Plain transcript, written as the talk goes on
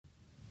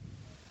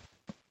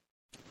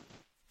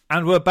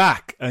And we're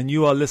back, and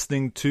you are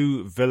listening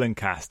to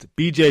Villaincast,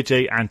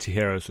 BJJ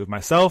Antiheroes, with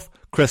myself,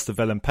 Chris the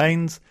Villain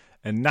Pains,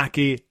 and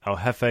Naki El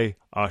Jefe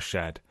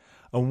Arshed.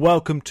 And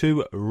welcome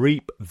to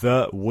Reap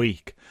the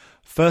Week.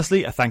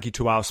 Firstly, a thank you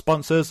to our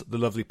sponsors, the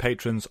lovely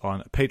patrons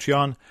on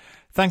Patreon.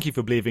 Thank you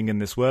for believing in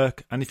this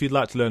work, and if you'd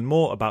like to learn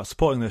more about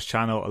supporting this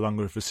channel along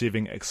with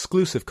receiving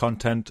exclusive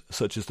content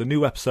such as the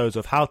new episodes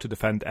of How to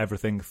Defend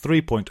Everything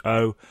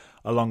 3.0,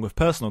 along with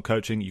personal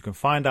coaching, you can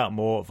find out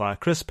more via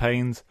Chris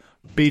Payne's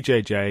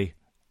bjj.com.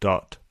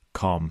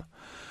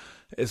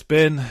 It's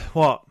been,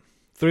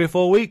 3 or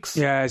 4 weeks?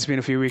 Yeah, it's been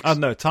a few weeks. I don't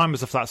know, time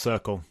is a flat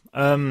circle.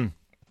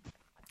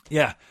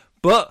 Yeah,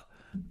 but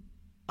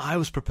I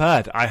was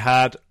prepared. I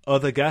had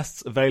other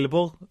guests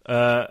available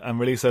and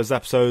released those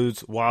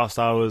episodes whilst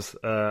I was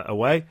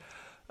away,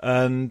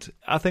 and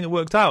I think it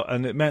worked out,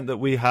 and it meant that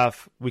we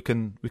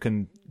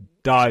can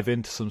dive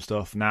into some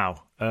stuff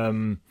now.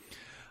 I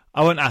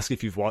won't ask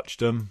if you've watched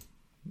them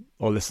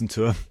or listened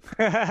to them.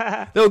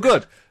 They were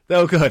good.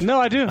 No,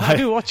 I do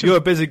watch them. You're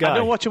a busy guy. I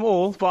don't watch them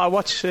all, but I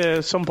watch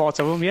some parts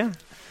of them, yeah.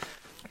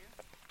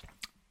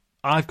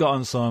 I've got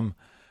on some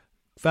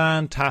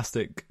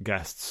fantastic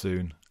guests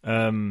soon.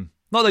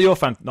 Not that you're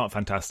not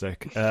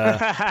fantastic,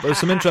 but there's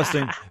some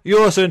interesting.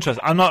 You're also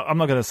interesting. I'm not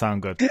going to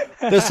sound good.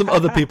 There's some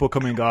other people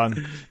coming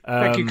on.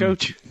 Thank you,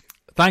 Coach.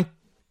 Well,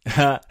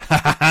 no,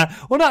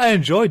 I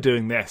enjoy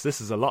doing this.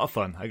 This is a lot of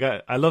fun.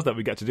 I love that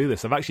we get to do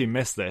this. I've actually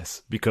missed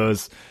this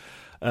because,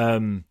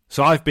 so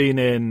I've been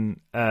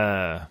in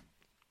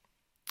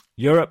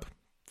Europe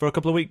for a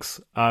couple of weeks.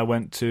 I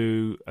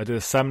did a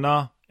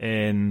seminar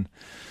in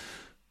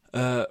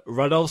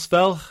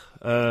Radolfsfeld.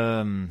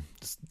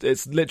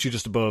 It's literally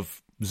just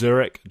above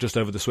Zurich, just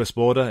over the Swiss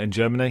border in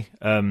Germany.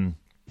 Did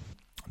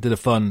a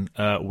fun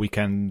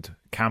weekend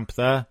camp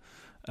there.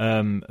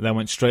 Then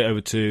went straight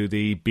over to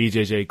the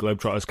BJJ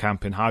Globetrotters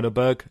camp in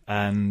Heidelberg,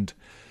 and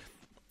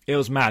it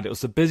was mad. It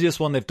was the busiest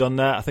one they've done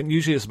there. I think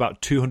usually it's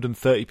about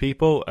 230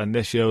 people, and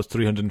this year was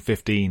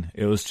 315.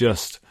 It was there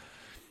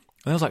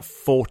was like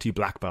 40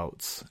 black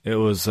belts. It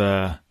was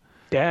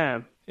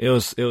damn. It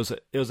was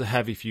a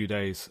heavy few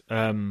days.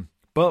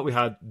 But we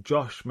had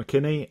Josh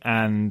McKinney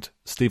and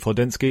Steve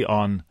Hordinsky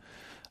on.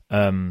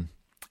 In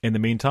the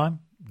meantime,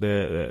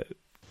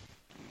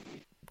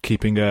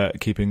 keeping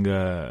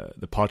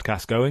the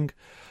podcast going,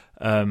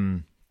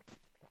 and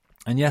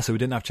yeah, so we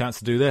didn't have a chance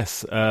to do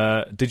this.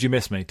 Did you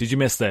miss me? Did you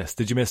miss this?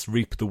 Did you miss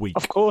Reap the Week?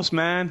 Of course,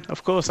 man.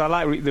 Of course, I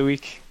like Reap the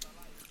Week.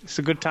 It's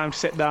a good time to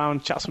sit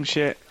down, chat some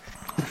shit,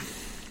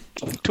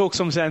 talk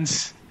some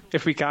sense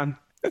if we can.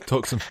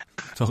 talk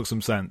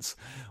some sense.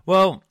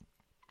 Well,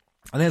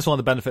 I think it's one of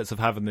the benefits of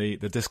having the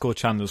Discord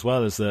channel as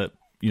well, is that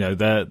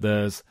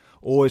there's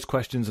always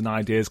questions and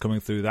ideas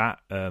coming through that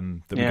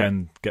we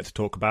can get to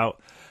talk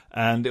about.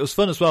 And it was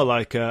fun as well.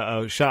 Like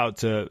a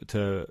shout out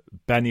to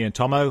Benny and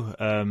Tomo.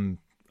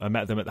 I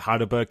met them at the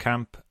Heidelberg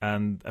camp,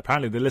 and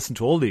apparently they listen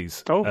to all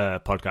these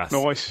podcasts.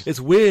 Nice. It's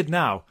weird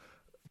now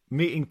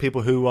meeting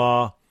people who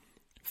are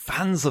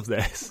fans of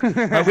this.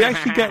 Like, we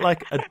actually get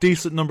like a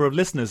decent number of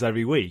listeners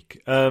every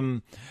week.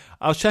 I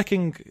was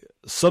checking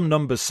some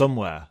numbers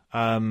somewhere.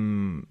 I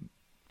don't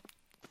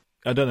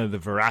know the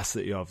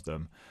veracity of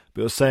them,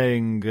 but it was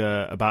saying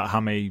about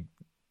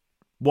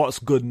what's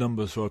good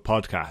numbers for a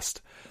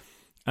podcast.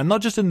 And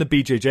not just in the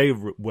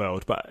BJJ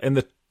world, but in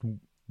the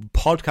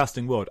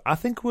podcasting world. I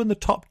think we're in the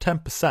top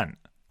 10%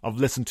 of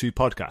listened to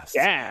podcasts.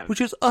 Yeah.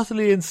 Which is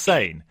utterly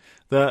insane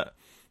that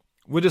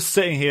we're just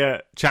sitting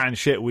here chatting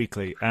shit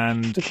weekly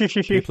and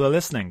people are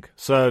listening.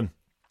 So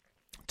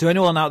to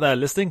anyone out there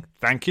listening,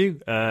 thank you.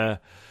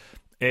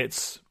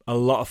 It's a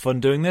lot of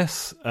fun doing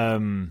this.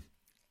 And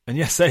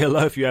yeah, say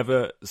hello if you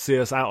ever see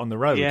us out on the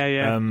road.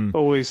 Yeah,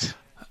 always.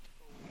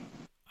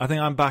 I think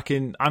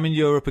I'm in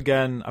Europe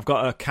again. I've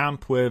got a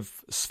camp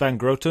with Sven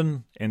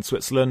Groten in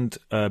Switzerland,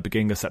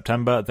 beginning of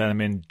September. Then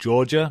I'm in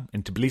Georgia,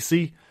 in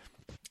Tbilisi,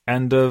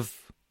 end of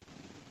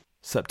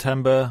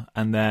September.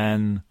 And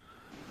then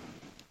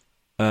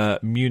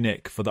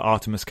Munich for the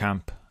Artemis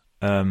camp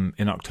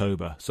in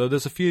October. So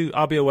there's a few.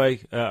 I'll be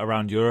away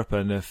around Europe,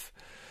 and if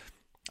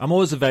I'm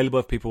always available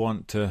if people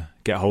want to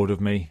get hold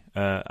of me.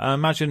 I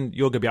imagine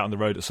you're going to be out on the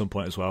road at some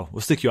point as well.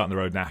 We'll stick you out on the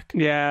road, Nak.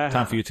 Yeah.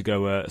 Time for you to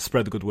go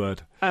spread the good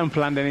word. I haven't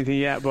planned anything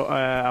yet, but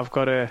I've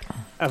got to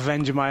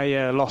avenge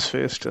my loss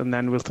first, and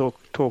then we'll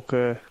talk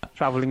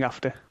travelling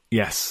after.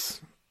 Yes.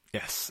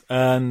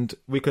 And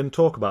we can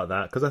talk about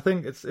that, because I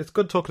think it's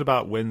good talking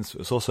about wins.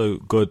 It's also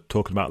good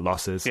talking about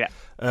losses.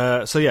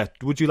 Yeah. So, yeah,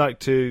 would you like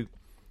to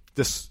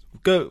just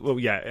go? Well,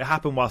 yeah, it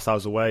happened whilst I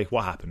was away.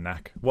 What happened,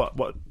 Nak? What?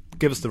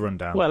 Give us the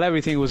rundown. Well,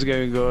 everything was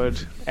going good.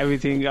 I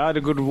had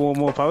a good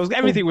warm-up.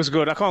 Everything was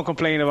good. I can't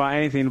complain about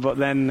anything, but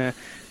then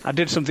I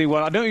did something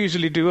I don't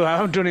usually do. I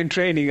haven't done in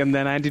training, and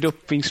then I ended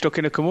up being stuck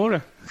in a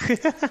Kimura.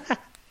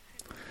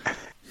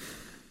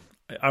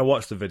 I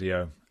watched the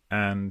video,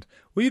 and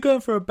were you going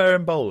for a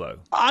berimbolo?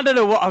 I don't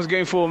know what I was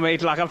going for,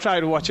 mate. Like, I've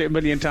tried to watch it a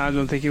million times,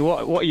 and I'm thinking,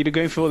 what are you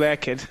going for there,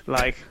 kid?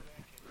 Like,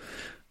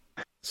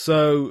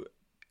 so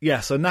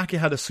Naki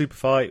had a super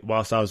fight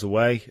whilst I was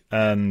away,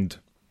 and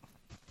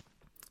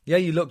yeah,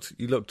 you looked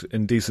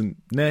in decent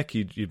nick.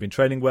 You'd been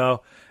training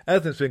well.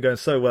 Everything's been going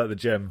so well at the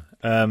gym.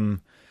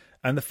 And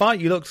the fight,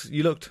 you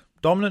looked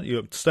dominant. You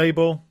looked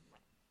stable.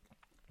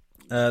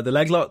 The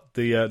leg lock,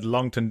 the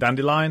Longton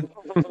Dandelion,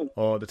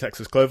 or the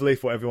Texas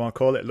Cloverleaf, whatever you want to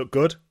call it, looked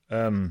good.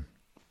 You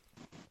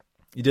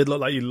did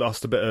look like you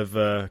lost a bit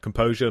of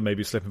composure,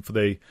 maybe slipping for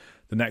the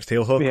next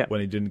heel hook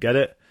when you didn't get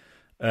it.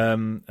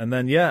 And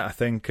then, I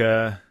think...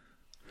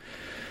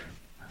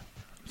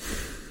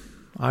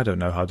 I don't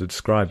know how to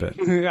describe it.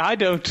 I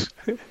don't.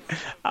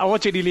 I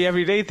watch it nearly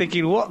every day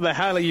thinking, what the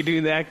hell are you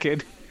doing there,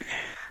 kid?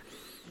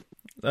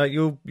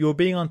 You're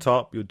being on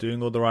top, you're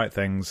doing all the right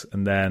things,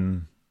 and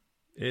then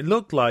it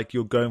looked like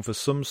you're going for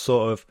some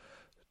sort of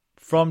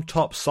from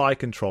top side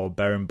control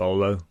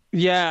berimbolo.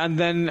 Yeah, and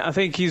then I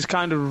think he's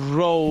kind of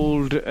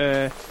rolled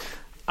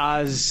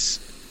he's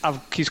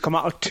come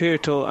out of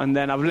turtle, and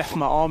then I've left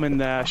my arm in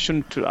there. I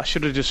should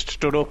have just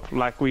stood up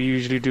like we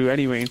usually do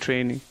anyway in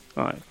training.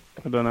 I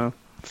don't know.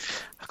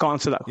 I can't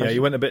answer that question. Yeah,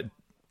 you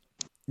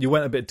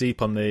went a bit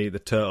deep on the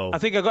turtle. I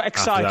think I got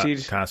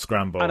excited, kind of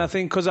scramble, and I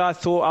think because I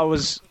thought I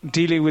was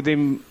dealing with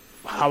him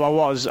how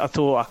I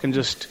thought I can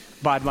just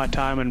bide my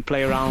time and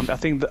play around. I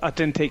think that I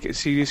didn't take it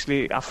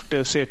seriously after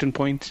a certain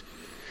point.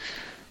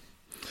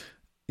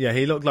 Yeah,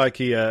 he looked like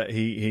he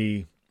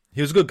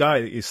was a good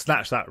guy. He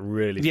snatched that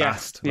really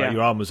fast. Like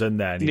your arm was in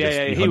there, and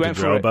he went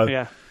for elbow. it.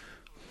 Yeah.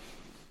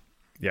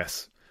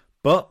 Yes,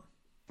 but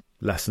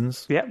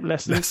lessons. Yeah,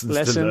 lessons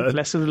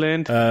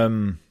learned.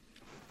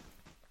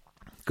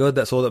 Good.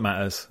 That's all that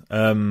matters.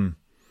 And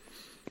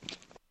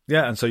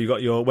so you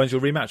got when's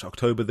your rematch?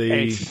 October the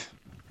 8th.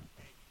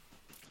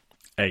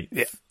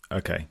 Yeah.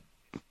 Okay.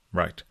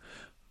 Right.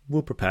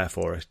 We'll prepare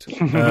for it.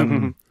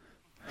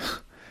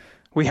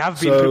 We have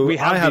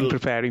been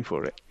preparing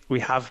for it. We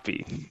have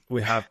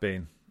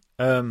been.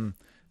 So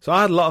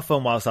I had a lot of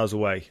fun whilst I was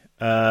away.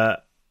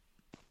 And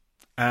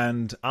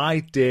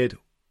I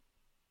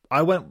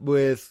went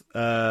with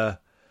the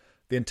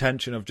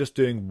intention of just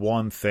doing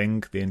one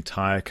thing the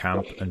entire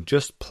camp and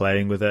just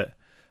playing with it.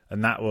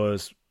 And that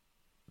was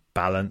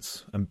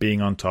balance and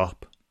being on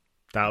top.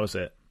 That was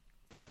it.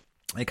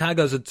 It kind of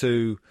goes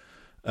into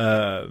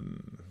a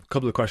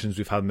couple of questions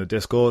we've had in the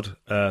Discord.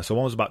 So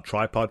one was about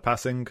tripod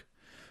passing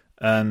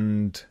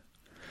and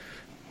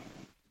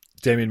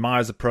Damien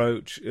Meyer's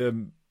approach.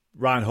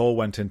 Ryan Hall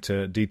went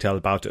into detail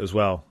about it as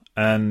well.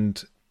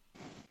 And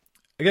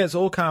again, it's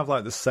all kind of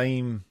like the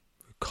same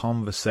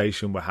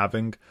conversation we're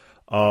having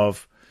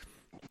of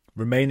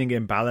remaining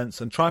in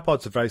balance. And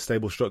tripods are very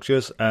stable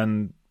structures.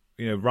 And,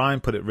 Ryan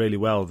put it really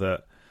well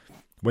that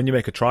when you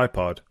make a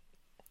tripod,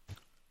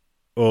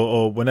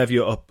 or whenever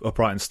you're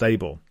upright and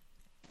stable,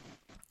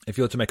 if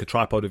you're to make a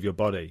tripod of your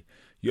body,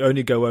 you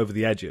only go over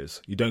the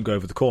edges. You don't go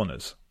over the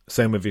corners.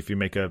 Same with if you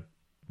make a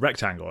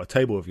rectangle or a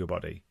table of your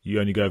body, you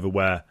only go over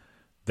where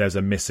there's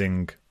a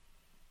missing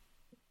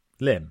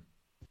limb.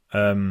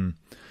 And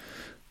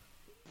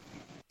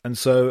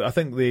so I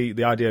think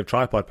the idea of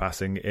tripod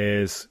passing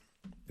is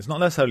it's not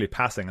necessarily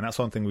passing, and that's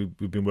one thing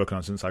we've been working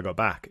on since I got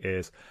back,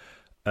 is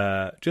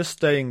just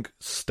staying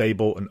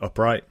stable and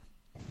upright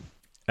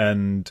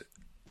and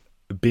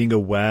being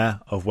aware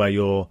of where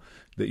your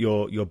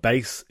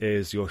base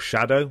is your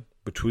shadow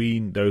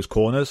between those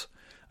corners,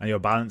 and your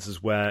balance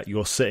is where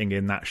you're sitting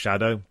in that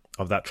shadow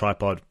of that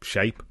tripod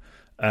shape.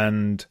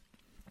 And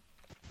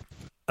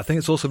I think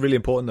it's also really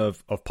important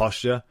of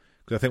posture,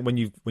 because I think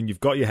when you've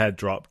got your head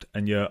dropped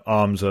and your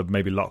arms are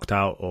maybe locked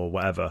out or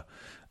whatever,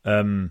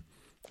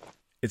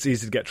 it's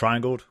easy to get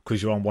triangled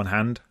because you're on one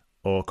hand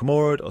or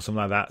Kimura or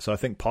something like that. So I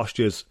think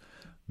posture's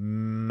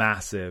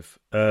massive.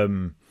 I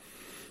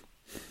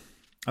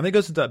think it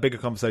goes into that bigger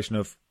conversation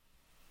of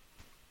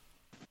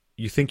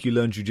you think you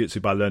learn jiu-jitsu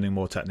by learning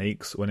more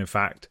techniques, when in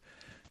fact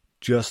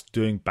just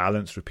doing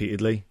balance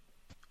repeatedly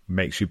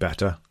makes you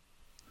better.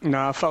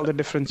 No, I felt the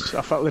difference.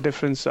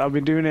 I've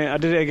been doing it. I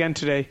did it again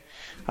today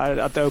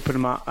at the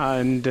open mat,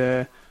 and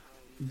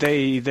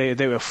they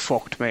were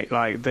fucked, mate.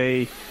 Like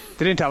they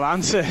didn't have an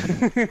answer.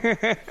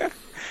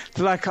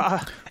 Like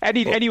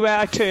anywhere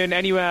I turn,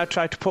 anywhere I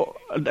try to put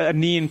a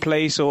knee in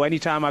place, or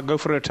anytime I go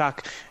for an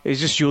attack, it's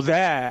just you're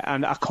there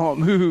and I can't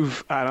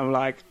move, and I'm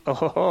like,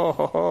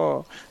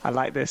 oh, I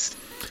like this.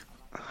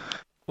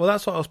 Well,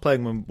 that's what I was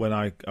playing when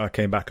I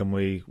came back and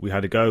we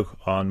had a go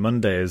on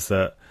Monday, is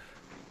that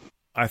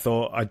I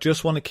thought I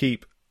just want to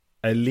keep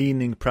a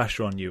leaning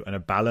pressure on you and a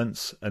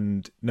balance,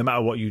 and no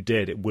matter what you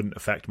did, it wouldn't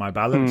affect my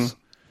balance.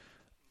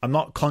 I'm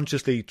not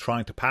consciously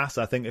trying to pass.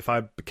 I think if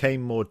I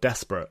became more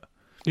desperate,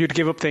 you'd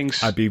give up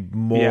things. I'd be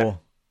more...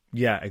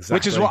 Yeah, exactly.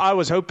 Which is what I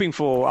was hoping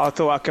for. I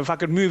thought if I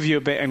could move you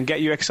a bit and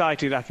get you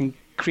excited, I can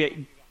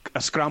create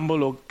a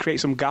scramble or create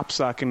some gaps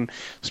that I can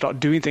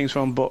start doing things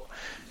from. But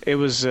it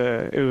was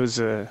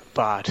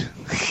bad.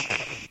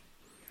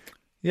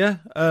 Yeah,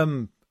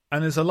 and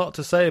there's a lot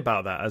to say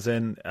about that. As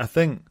in, I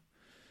think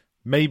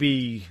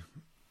maybe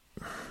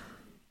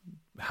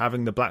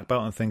having the black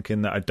belt and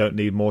thinking that I don't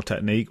need more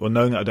technique, or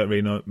knowing that I don't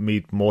really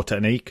need more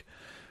technique,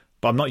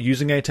 but I'm not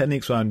using any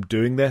techniques when I'm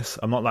doing this.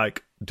 I'm not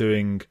like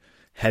doing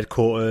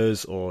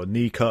headquarters or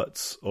knee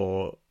cuts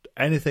or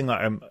anything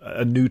like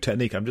a new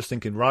technique, I'm just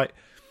thinking, right,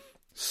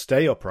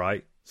 stay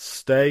upright,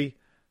 stay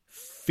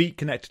feet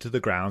connected to the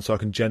ground so I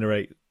can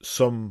generate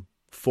some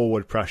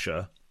forward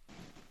pressure,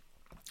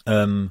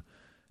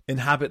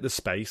 inhabit the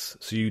space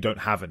so you don't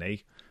have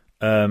any,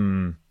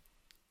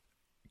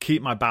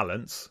 keep my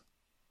balance,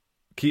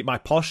 keep my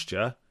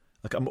posture.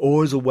 Like, I'm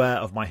always aware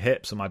of my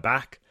hips and my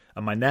back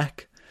and my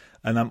neck,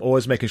 and I'm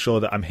always making sure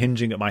that I'm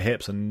hinging at my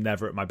hips and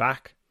never at my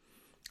back.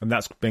 And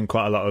that's been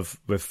quite a lot of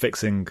with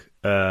fixing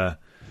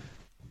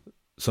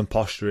some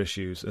posture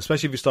issues,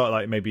 especially if you start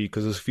like maybe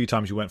because there's a few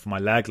times you went for my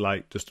leg,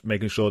 like just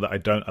making sure that I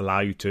don't allow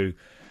you to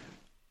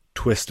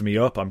twist me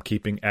up. I'm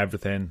keeping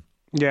everything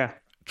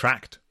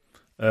tracked,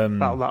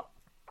 about that,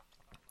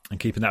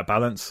 and keeping that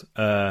balance.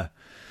 And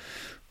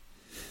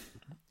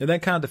then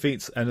kind of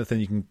defeats anything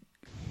you can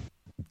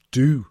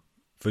do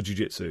for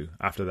jiu-jitsu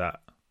after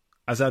that.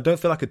 As I don't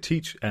feel like I could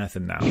teach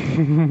anything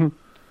now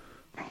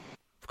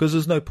because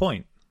there's no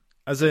point.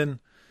 As in,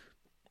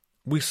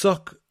 we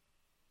suck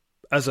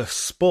as a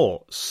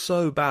sport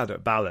so bad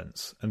at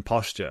balance and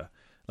posture.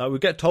 Like, we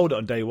get told it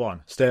on day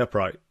one, stay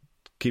upright,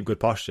 keep good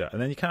posture,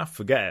 and then you kind of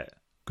forget it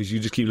because you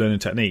just keep learning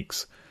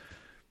techniques.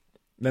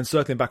 Then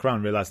circling back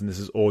around, realizing this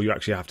is all you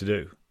actually have to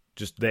do.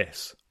 Just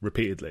this,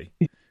 repeatedly.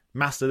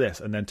 Master this,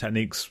 and then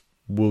techniques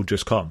will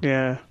just come.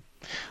 Yeah.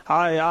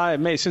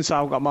 Mate, since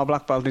I've got my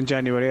black belt in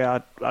January,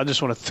 I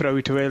just want to throw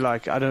it away.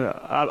 Like, I don't know.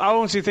 I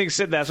honestly think,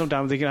 sit there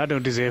sometimes thinking, I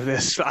don't deserve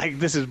this. Like,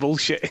 this is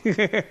bullshit.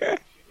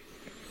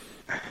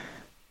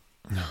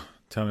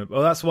 Tell me.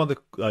 Well, that's one of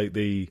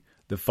the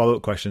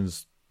follow-up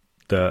questions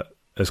that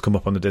has come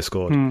up on the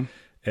Discord.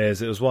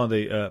 Is it was one of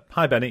the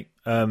hi Benny,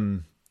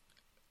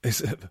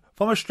 is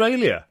from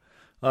Australia.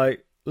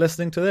 Like,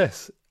 listening to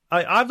this,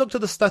 I've looked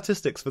at the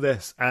statistics for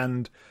this,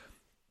 and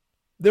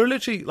they're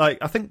literally like,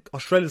 I think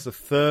Australia's the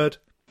third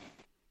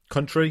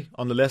country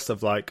on the list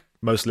of like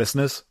most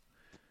listeners.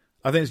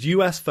 I think it's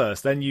US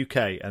first, then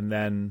UK, and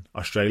then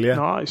Australia.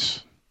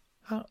 Nice.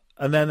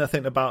 And then I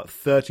think about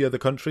 30 other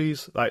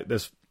countries. Like,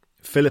 there's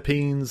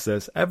Philippines,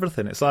 there's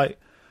everything. It's like,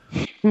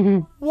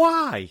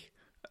 why?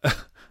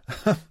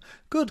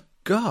 Good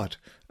God.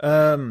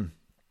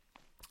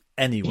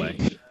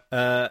 Anyway,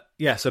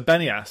 so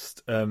Benny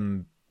asked,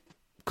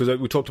 because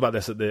we talked about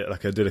this at I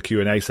did a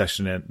Q&A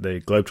session at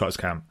the Globetrotters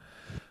camp,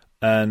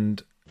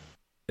 and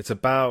it's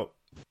about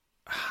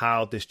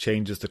how this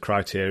changes the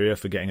criteria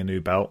for getting a new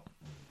belt.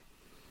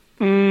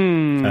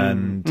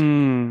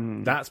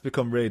 And that's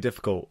become really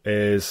difficult.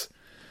 Is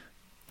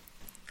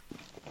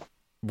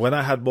when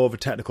I had more of a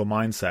technical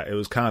mindset, it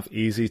was kind of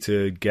easy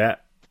to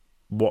get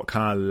what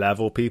kind of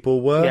level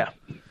people were. Yeah.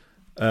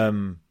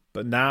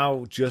 But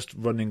now just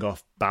running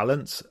off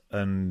balance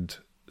and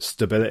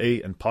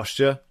stability and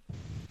posture,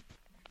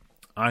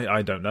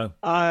 I don't know.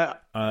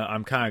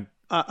 I'm kind of...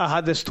 I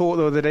had this thought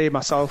the other day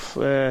myself,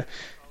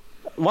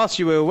 whilst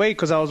you were away,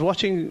 because I was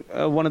watching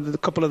a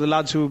couple of the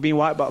lads who have been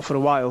white belt for a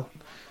while,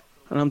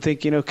 and I'm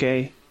thinking,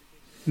 okay,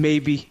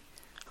 maybe.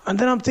 And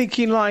then I'm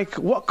thinking, like,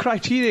 what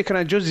criteria can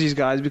I judge these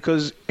guys?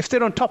 Because if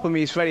they're on top of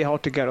me, it's very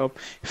hard to get up.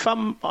 If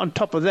I'm on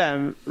top of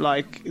them,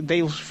 like,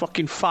 they'll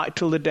fucking fight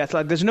till the death.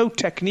 Like, there's no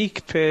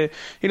technique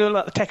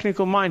like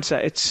technical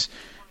mindset.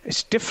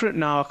 It's different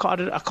now.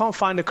 I can't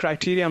find a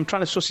criteria. I'm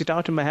trying to suss it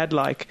out in my head.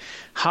 Like,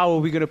 how are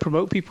we going to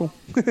promote people?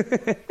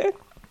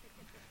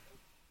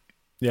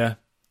 Yeah,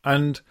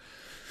 and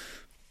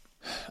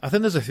I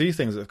think there's a few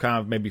things that have kind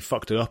of maybe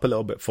fucked it up a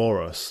little bit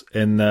for us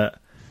in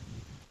that,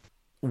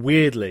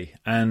 weirdly,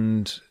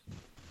 and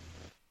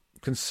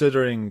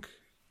considering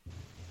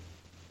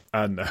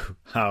I don't know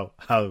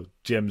how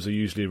gyms are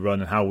usually run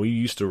and how we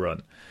used to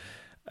run,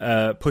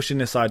 pushing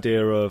this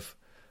idea of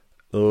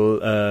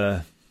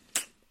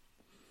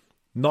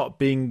not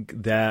being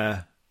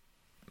there.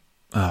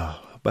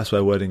 Best way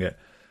of wording it,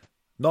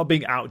 not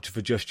being out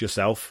for just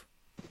yourself.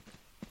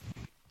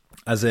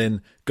 As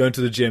in going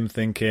to the gym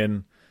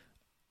thinking,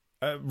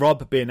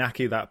 Rob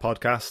Bianacchi, that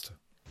podcast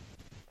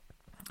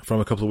from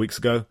a couple of weeks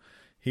ago,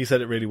 he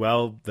said it really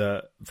well,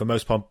 that for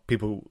most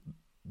people,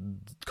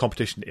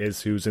 competition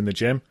is who's in the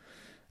gym.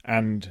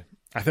 And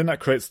I think that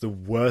creates the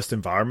worst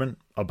environment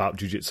about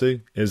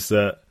jiu-jitsu, is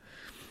that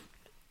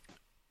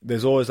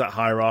there's always that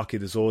hierarchy,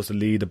 there's always the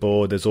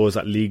leaderboard, there's always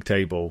that league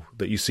table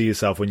that you see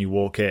yourself when you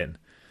walk in.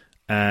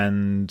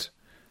 And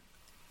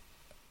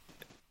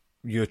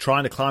you're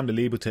trying to climb the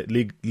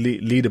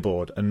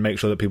leaderboard and make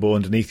sure that people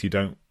underneath you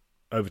don't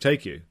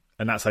overtake you.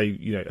 And that's how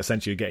you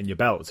essentially you're getting your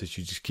belts, is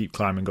you just keep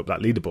climbing up that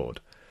leaderboard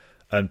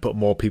and put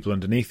more people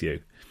underneath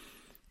you.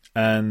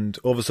 And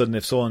all of a sudden,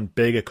 if someone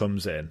bigger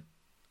comes in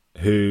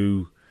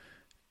who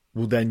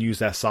will then use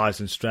their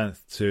size and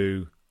strength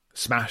to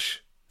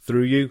smash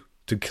through you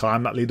to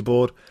climb that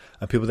leaderboard,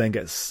 and people then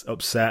get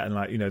upset and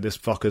like, this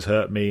fucker's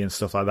hurt me and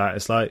stuff like that,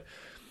 it's like,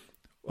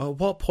 well, at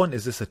what point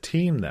is this a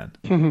team then?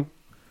 Mm-hmm.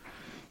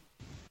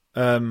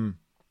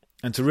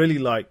 And to really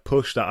like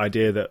push that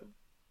idea that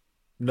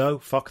no,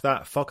 fuck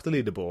that, fuck the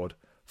leaderboard,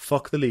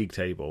 fuck the league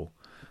table,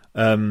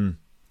 fuck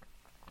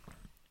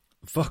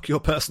your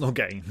personal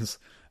gains.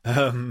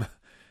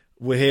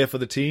 We're here for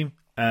the team,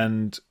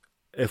 and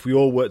if we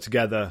all work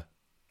together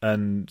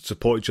and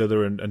support each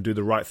other and do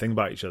the right thing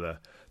by each other,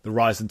 the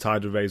rising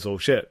tide will raise all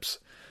ships.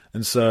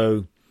 And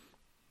so,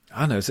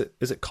 I don't know,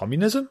 is it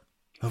communism?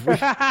 Did we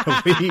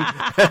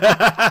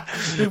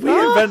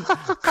invent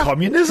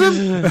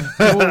communism?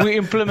 Well, we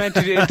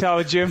implemented it into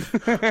our gym.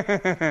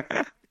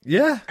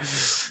 Yeah.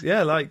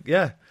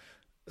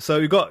 So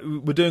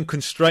we're doing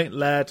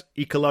constraint-led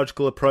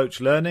ecological approach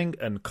learning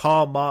and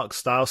Karl Marx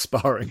style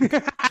sparring.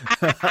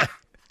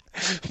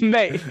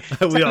 Mate,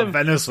 We are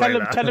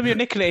Venezuela. Tell him your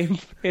nickname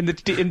in the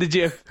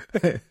gym.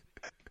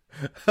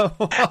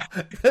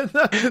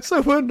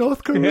 So we're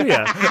North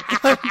Korea.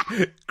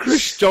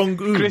 Chris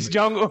Jong-un. Chris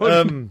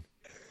Jong-un.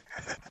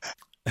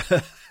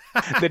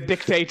 The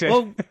dictator.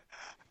 Well,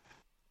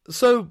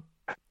 so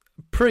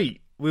we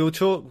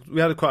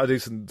had quite a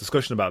decent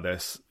discussion about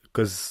this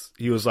because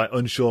he was like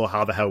unsure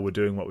how the hell we're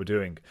doing what we're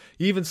doing.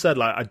 He even said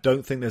like, I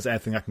don't think there's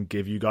anything I can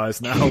give you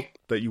guys now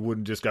that you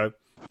wouldn't just go,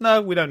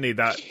 no, we don't need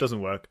that. It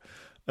doesn't work.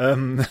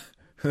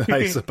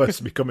 It's supposed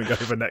to be coming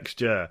over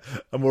next year.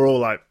 And we're all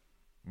like,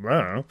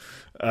 well,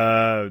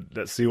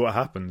 let's see what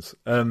happens.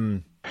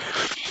 But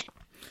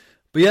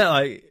yeah,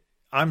 like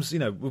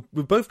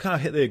we both kind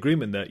of hit the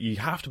agreement that you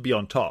have to be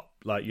on top.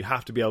 Like you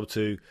have to be able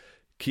to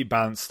keep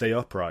balance, stay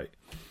upright.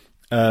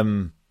 I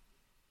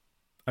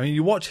mean,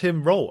 you watch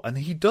him roll and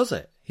he does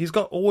it. He's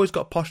always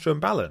got posture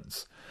and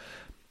balance.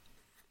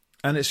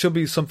 And it should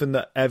be something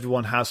that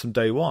everyone has from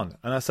day one.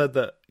 And I said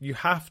that you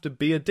have to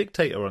be a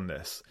dictator on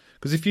this.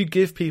 Because if you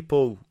give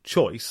people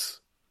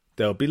choice,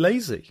 they'll be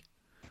lazy.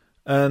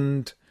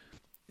 And,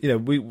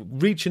 we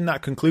reaching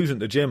that conclusion at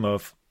the gym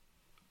of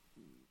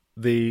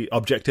the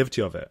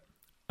objectivity of it.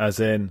 As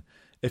in,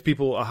 if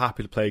people are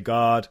happy to play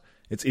guard,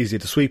 it's easier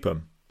to sweep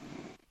them.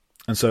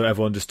 And so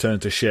everyone just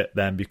turns to shit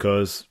then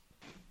because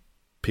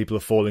people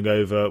are falling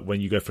over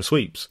when you go for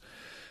sweeps.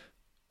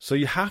 So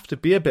you have to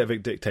be a bit of a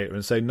dictator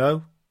and say,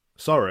 no,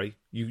 sorry,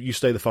 you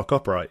stay the fuck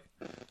upright.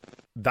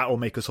 That will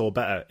make us all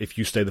better if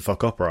you stay the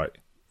fuck upright.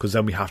 Because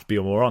then we have to be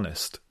more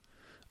honest.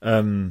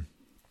 And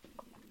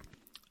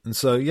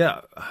so,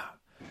 yeah,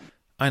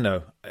 I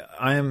know.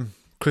 I am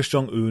Chris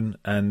Jong-un,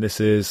 and this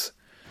is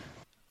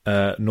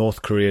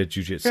North Korea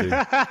Jiu-Jitsu.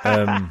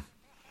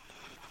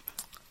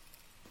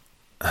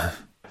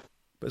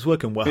 But it's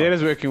working well. Yeah, it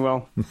is working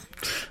well.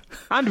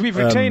 And we've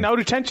retained, our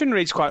retention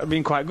rate's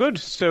been quite good.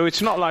 So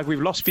it's not like we've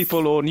lost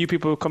people or new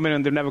people come in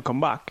and they've never come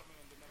back.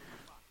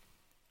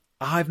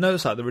 I've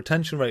noticed that the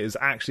retention rate has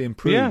actually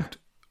improved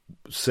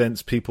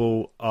since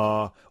people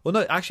are... Well,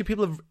 no, actually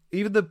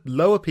even the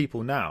lower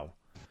people now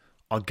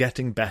are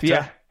getting better.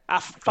 Yeah,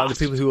 like the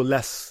people who are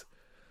less...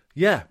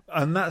 Yeah,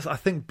 and that's, I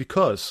think,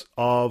 because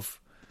of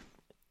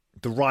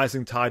the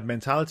rising tide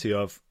mentality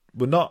of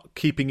we're not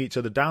keeping each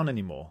other down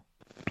anymore.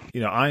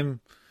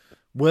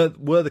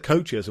 We're the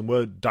coaches and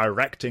we're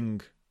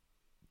directing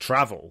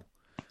travel,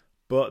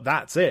 but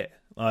that's it.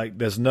 Like,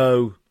 there's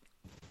no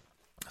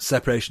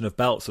separation of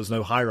belts. There's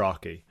no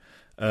hierarchy.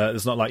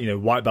 There's not like,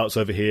 white belts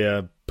over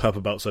here,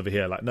 purple belts over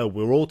here. Like, no,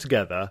 we're all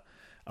together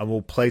and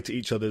we'll play to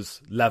each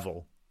other's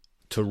level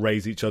to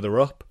raise each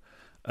other up.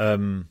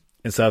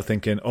 Instead of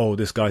thinking, oh,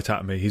 this guy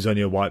tapped me, he's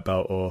only a white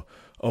belt, or,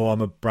 oh,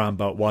 I'm a brown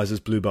belt, why is this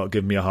blue belt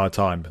giving me a hard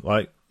time?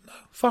 Like, no,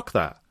 fuck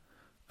that.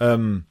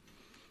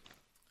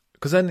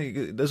 Because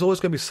then there's always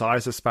going to be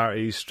size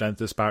disparities, strength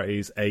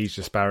disparities, age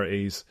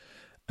disparities.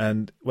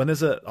 And when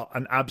there's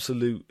an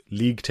absolute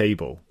league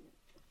table,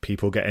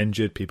 people get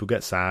injured, people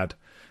get sad.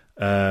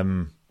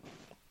 And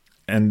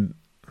I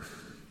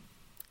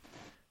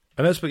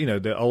know,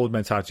 the old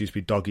mentality used to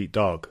be dog eat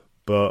dog,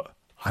 but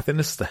I think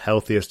this is the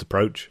healthiest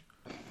approach.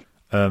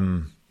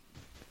 And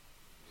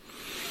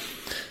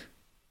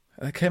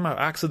it came out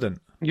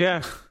accident.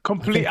 Yeah,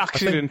 complete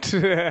accident.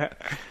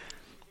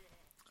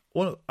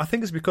 Well, I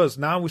think it's because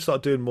now we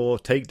start doing more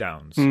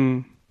takedowns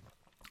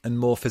and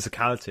more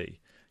physicality.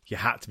 You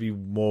had to be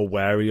more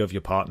wary of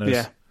your partners.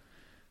 Yeah.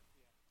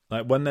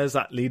 Like when there's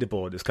that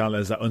leaderboard, it's kind of like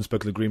there's that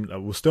unspoken agreement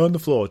that we'll stay on the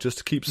floor just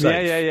to keep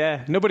safe.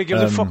 Yeah. Nobody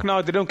gives a fuck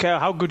now. They don't care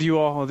how good you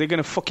are. They're going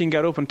to fucking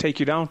get up and take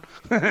you down.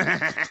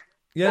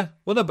 Yeah.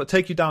 Well, no, but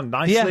take you down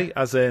nicely,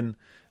 as in,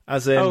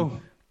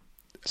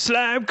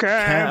 slam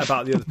care cam.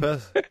 about the other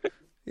person.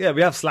 Yeah,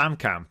 we have slam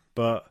cam,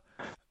 but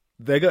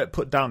they get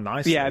put down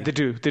nicely. Yeah, they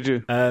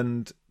do.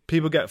 And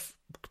people get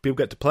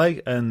to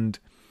play, and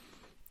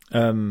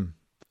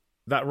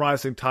that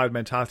rising tide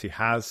mentality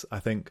has, I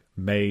think,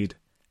 made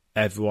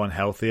everyone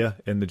healthier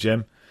in the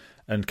gym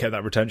and kept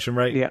that retention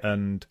rate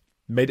and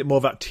made it more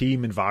of that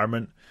team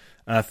environment.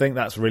 And I think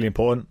that's really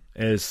important.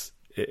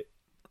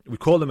 We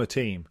call them a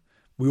team.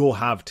 We all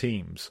have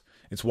teams.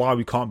 It's why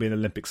we can't be an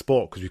Olympic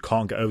sport, because we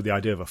can't get over the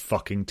idea of a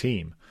fucking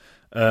team.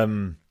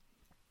 But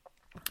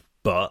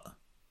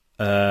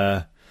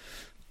as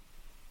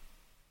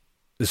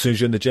soon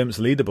as you're in the gym, it's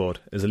a leaderboard,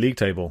 it's a league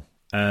table,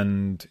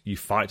 and you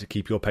fight to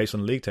keep your pace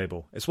on the league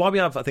table. It's why we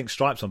have, I think,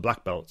 stripes on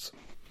black belts.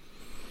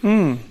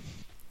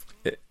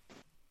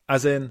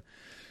 As in,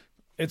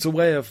 it's a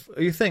way of,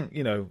 you think,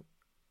 a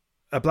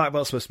black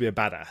belt's supposed to be a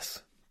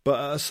badass, but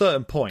at a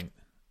certain point,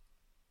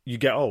 you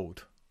get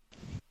old.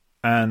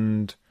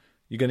 and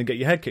you're going to get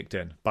your head kicked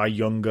in by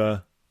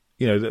younger,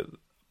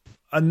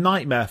 a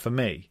nightmare for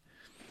me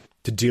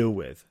to deal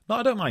with. No,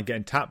 I don't mind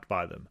getting tapped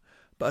by them,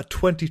 but a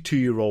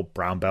 22-year-old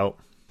brown belt,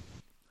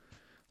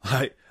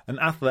 like an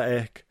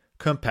athletic,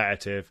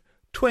 competitive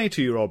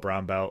 22-year-old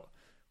brown belt,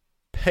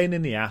 pain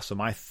in the ass for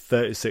my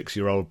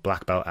 36-year-old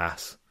black belt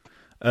ass.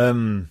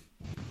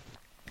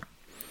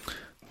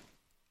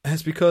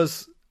 It's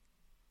because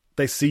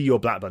they see your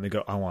black belt and they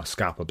go, I want to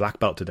scalp a black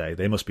belt today.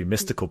 They must be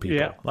mystical people.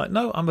 Yeah. Like,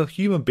 no, I'm a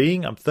human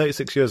being. I'm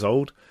 36 years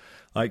old.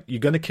 Like, you're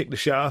going to kick the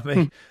shit out of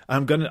me.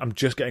 I'm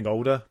just getting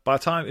older. By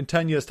the time, in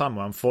 10 years' time,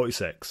 when I'm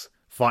 46,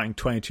 fighting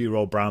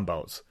 22-year-old brown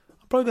belts,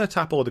 I'm probably going to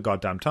tap all the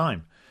goddamn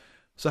time.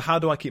 So how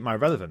do I keep my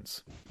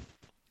relevance?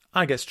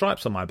 I get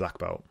stripes on my black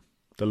belt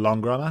the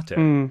longer I'm at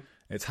it.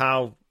 It's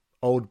how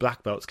old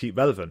black belts keep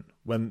relevant,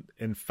 when,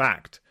 in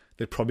fact,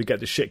 they probably get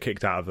the shit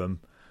kicked out of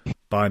them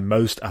by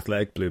most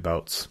athletic blue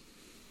belts.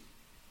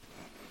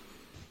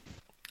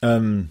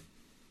 I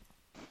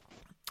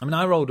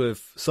rolled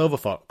with Silver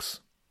Fox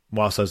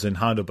whilst I was in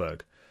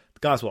Heidelberg. The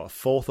guy's, what, a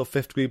 4th or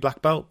 5th degree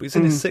black belt? But he's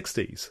in his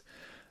 60s.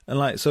 And,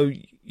 like, so,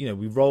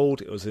 we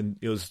rolled. It was an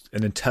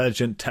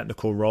intelligent,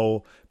 technical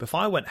roll. But if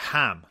I went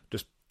ham,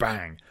 just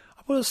bang,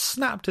 I would have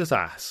snapped his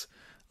ass.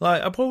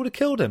 Like, I probably would have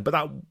killed him.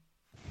 But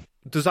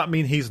does that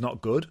mean he's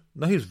not good?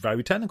 No, he's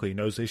very technical. He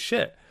knows his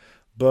shit.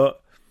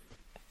 But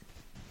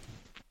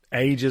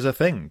age is a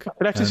thing.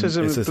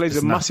 Athleticism plays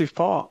a massive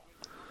part.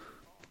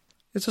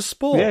 It's a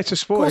sport. Yeah, it's a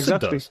sport,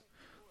 exactly.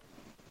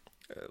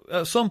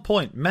 At some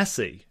point,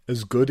 Messi,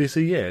 as good as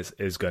he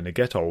is going to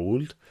get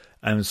old,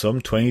 and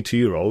some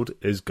 22-year-old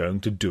is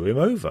going to do him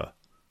over.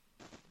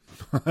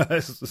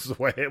 This is the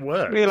way it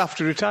works. He'll have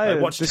to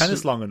retire. Watch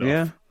tennis long enough.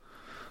 Yeah.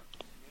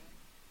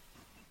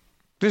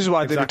 This is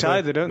why they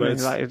retire, don't they?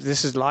 Like,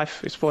 this is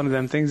life. It's one of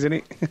them things, isn't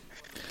it?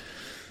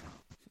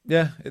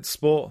 Yeah, it's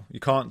sport.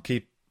 You can't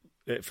keep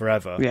it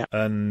forever. Yeah.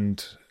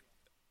 And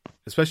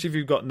especially if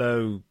you've got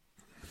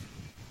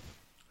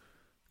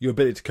your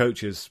ability to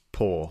coach is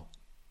poor.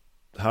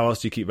 How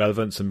else do you keep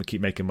relevance and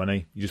keep making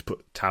money? You just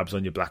put tabs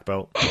on your black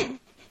belt.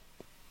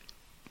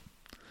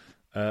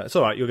 It's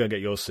all right. You're going to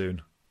get yours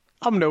soon.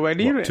 I'm nowhere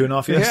near it.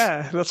 2.5 years?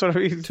 Yeah, that's what I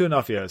mean.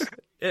 2.5 years.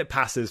 It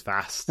passes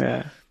fast.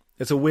 Yeah.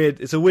 It's a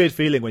weird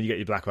feeling when you get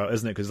your black belt,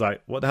 isn't it? Because,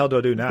 like, what the hell do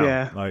I do now?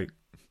 Yeah. Like,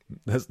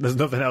 there's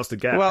nothing else to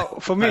get. Well,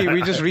 for me,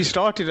 we just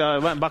restarted. I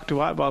went back to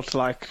white belt.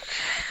 Like,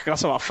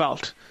 that's how I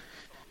felt.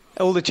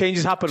 All the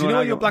changes happened. Do you know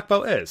what your black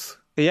belt is?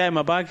 Yeah, in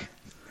my bag.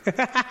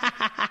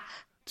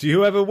 Do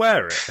you ever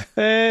wear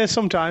it?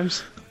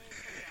 Sometimes.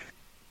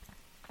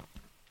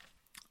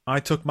 I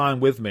took mine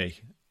with me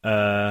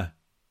for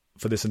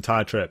this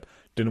entire trip.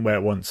 Didn't wear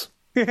it once.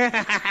 I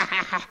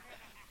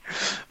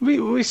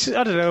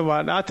don't know,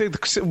 man. I think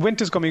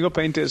winter's coming up,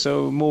 ain't it?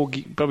 So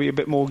probably a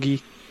bit more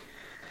gi.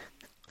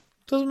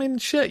 Doesn't mean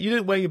shit. You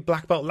didn't wear your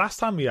black belt last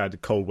time we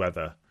had cold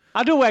weather.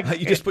 I don't wear.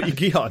 You just put your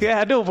gi on. Yeah,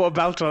 I don't put a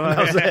belt on.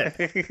 That was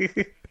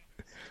it.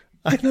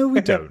 I know we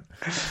don't.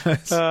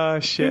 Oh,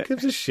 shit. Who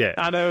gives a shit?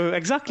 I know,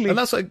 exactly. And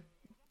that's like,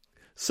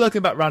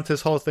 circling back around to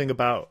this whole thing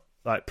about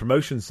like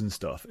promotions and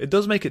stuff, it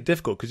does make it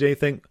difficult because you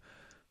think,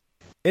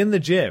 in the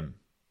gym,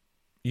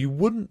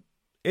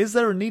 is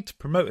there a need to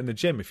promote in the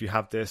gym if you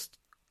have this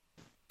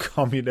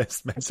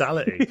communist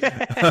mentality?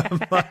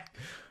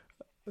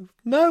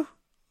 No.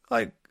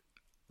 Like,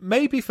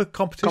 maybe for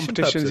competitions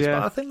purposes, yeah.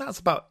 but I think that's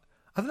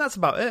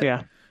about it.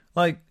 Yeah.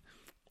 Like,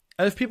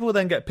 and if people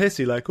then get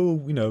pissy, like,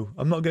 oh,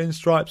 I'm not getting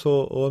stripes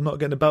or I'm not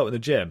getting a belt in the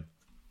gym,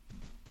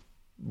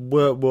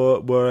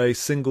 we're a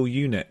single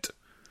unit.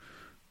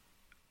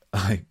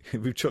 Like,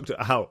 we've chucked it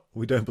out.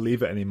 We don't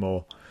believe it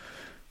anymore.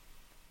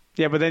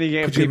 Yeah, but then you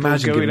get Could people you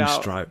imagine going giving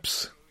out.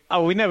 Stripes?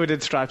 Oh, we never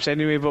did stripes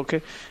anyway, but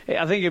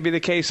I think it'd be the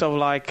case of,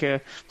 like,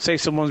 say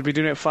someone's been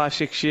doing it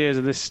 5-6 years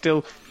and they're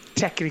still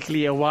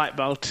technically a white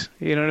belt.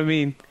 You know what I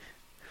mean?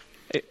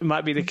 It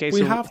might be the case.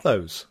 We have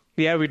those.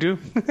 Yeah, we do.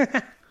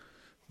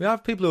 We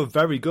have people who are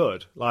very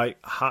good, like,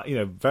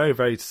 very,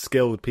 very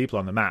skilled people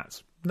on the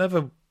mats.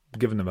 Never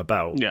given them a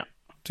belt. Yeah.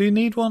 Do you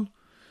need one?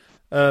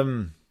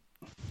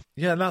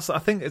 Yeah, and I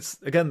think it's,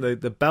 again,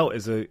 the belt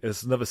is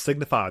another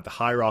signifier, the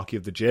hierarchy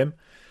of the gym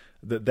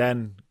that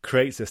then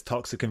creates this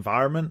toxic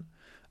environment.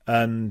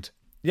 And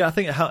yeah, I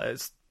think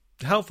it's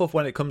helpful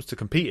when it comes to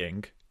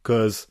competing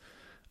because,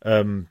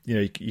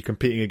 you're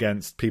competing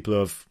against people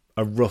of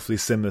a roughly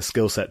similar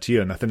skill set to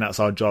you. And I think that's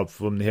our job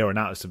from here on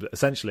out, is to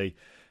essentially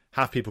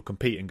have people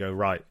compete and go,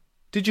 right,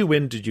 did you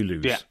win? Did you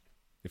lose? Yeah.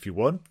 If you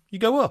won, you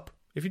go up.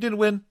 If you didn't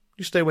win,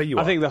 you stay where you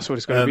are. I think that's what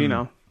it's going to be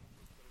now.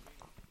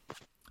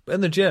 But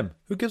in the gym,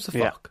 who gives a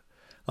fuck?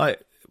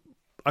 Like,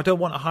 I don't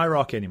want a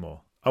hierarchy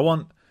anymore. I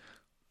want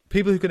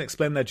people who can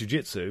explain their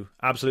jiu-jitsu.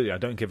 Absolutely, I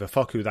don't give a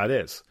fuck who that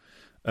is.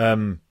 I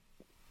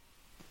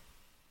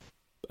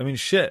mean,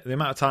 shit, the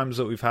amount of times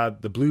that we've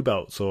had the blue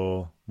belts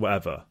or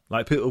whatever,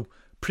 like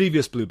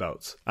previous blue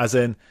belts, as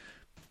in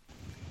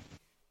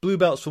blue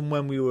belts from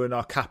when we were in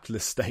our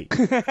capitalist state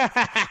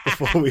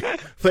before we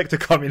flicked to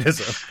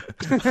communism,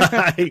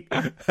 like,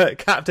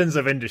 captains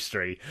of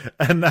industry,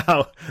 and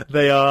now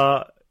they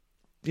are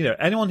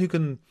anyone who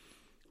can.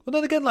 Well,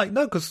 then again,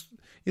 no, because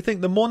you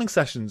think the morning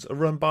sessions are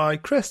run by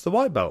Chris, the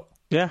white belt.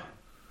 Yeah.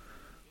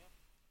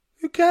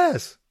 Who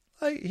cares?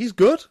 He's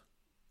good.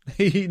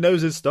 He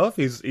knows his stuff.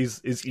 He's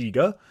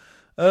eager.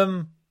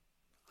 I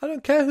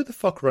don't care who the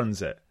fuck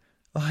runs it.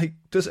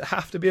 Does it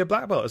have to be a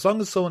black belt? As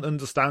long as someone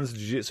understands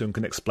jiu-jitsu and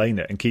can explain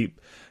it and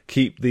keep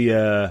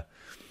the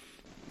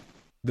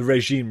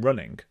regime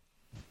running.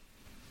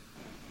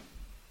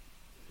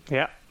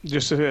 Yeah,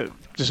 just a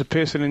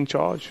person in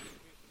charge.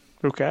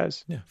 Who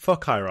cares? Yeah,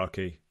 fuck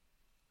hierarchy.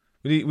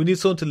 We need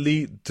someone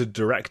to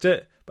direct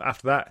it, but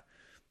after that,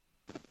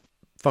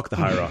 fuck the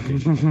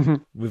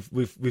hierarchy.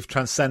 We've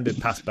transcended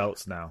past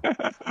belts now.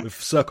 We've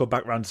circled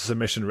back around to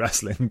submission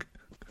wrestling.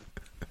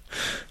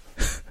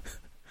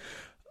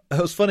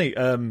 It was funny.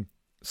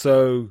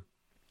 So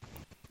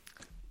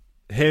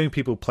hearing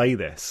people play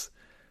this,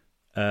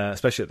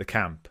 especially at the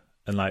camp,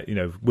 and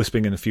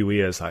whispering in a few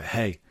ears,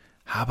 hey,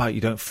 how about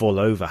you don't fall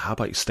over? How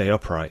about you stay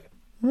upright?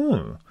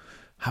 How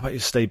about you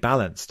stay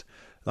balanced?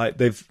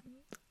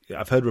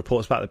 I've heard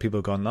reports back that people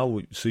have gone,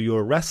 oh, so you're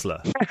a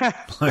wrestler.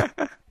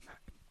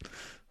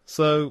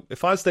 So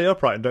if I stay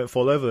upright and don't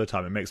fall over the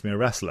time, it makes me a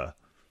wrestler.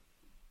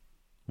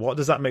 What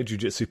does that make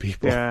jiu-jitsu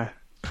people?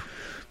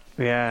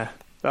 Yeah,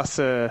 that's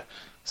a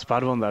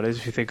bad one, that is,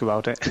 if you think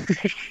about it.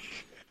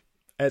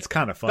 It's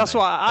kind of funny. That's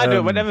why I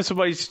do. Whenever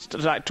somebody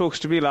talks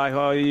to me like, "Oh,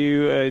 are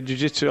you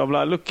jiu-jitsu?" I'm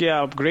like, "Look,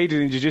 yeah, I'm graded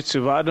in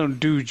jiu-jitsu, but I don't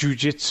do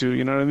jiu-jitsu."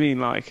 You know what I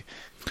mean? I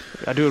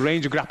do a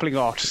range of grappling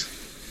arts.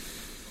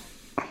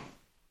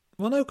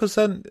 Well, no, because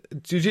then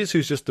jiu-jitsu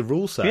is just the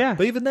rule set. Yeah.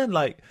 But even then,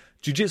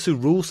 jiu-jitsu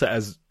rule set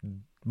has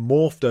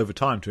morphed over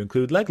time to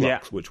include leg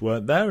locks, which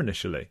weren't there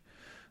initially.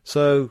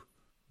 So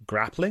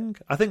grappling,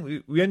 I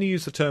think we only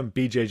use the term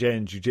BJJ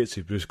in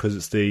jiu-jitsu because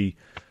it's the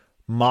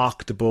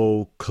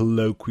marketable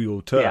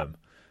colloquial term. Yeah.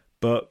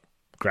 But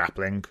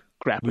grappling,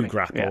 we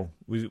grapple.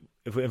 Yeah.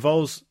 If it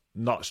involves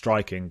not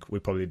striking, we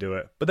probably do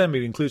it. But then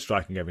we include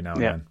striking every now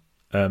and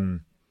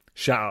then.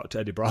 Shout out to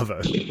Eddie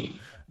Bravo.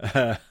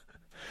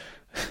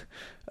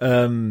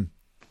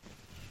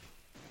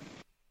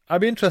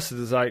 I'd be interested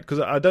because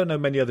I don't know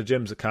many other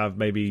gyms that kind of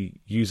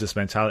maybe use this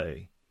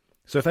mentality.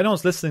 So if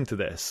anyone's listening to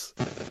this,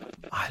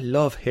 I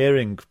love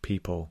hearing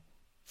people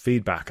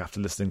feedback after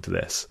listening to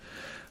this.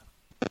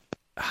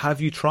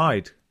 Have you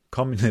tried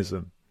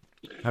communism?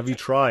 Have you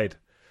tried?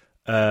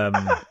 Maybe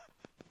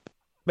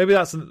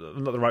that's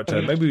not the right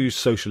term. Maybe we use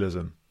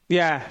socialism.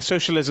 Yeah,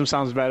 socialism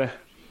sounds better.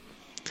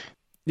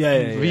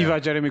 Yeah.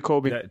 Viva Jeremy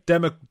Corbyn.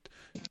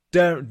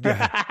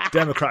 Yeah,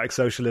 democratic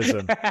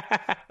socialism.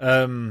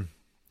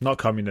 Not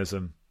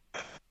communism.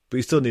 But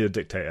you still need a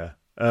dictator.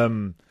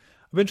 I'm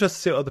interested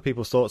to see what other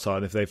people's thoughts are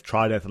and if they've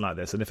tried anything like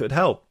this and if it would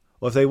help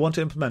or if they want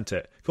to implement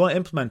it. If you want to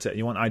implement it and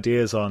you want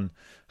ideas on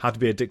how to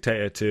be a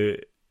dictator to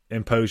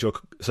impose your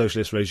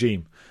socialist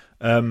regime,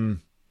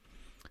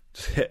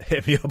 just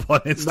hit me up on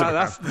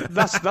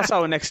Instagram. That's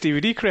our next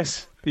DVD,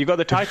 Chris. You got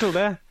the title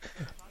there.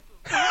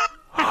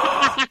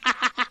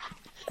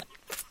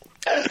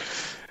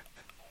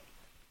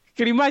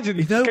 Can you imagine?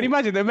 Can you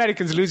imagine the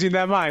Americans losing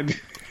their mind?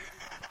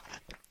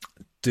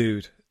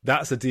 Dude,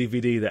 that's a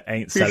DVD that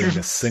ain't selling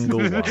a single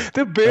one.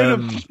 They're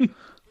burning them.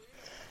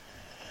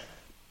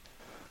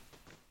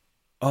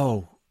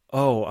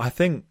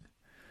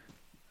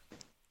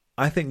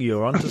 I think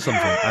you're onto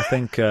something. I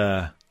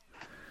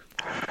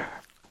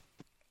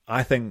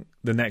think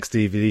the next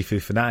DVD for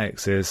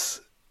fanatics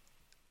is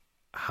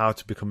how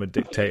to become a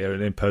dictator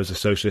and impose a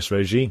socialist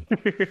regime.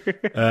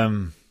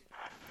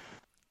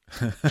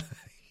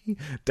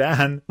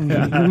 Dan,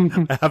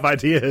 I have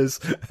ideas.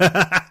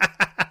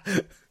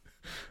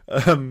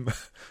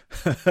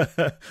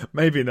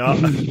 Maybe not.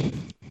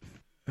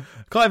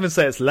 Can't even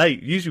say it's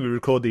late. Usually we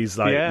record these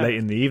late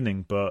in the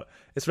evening, but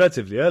it's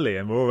relatively early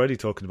and we're already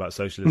talking about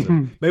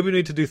socialism. Maybe we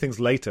need to do things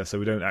later so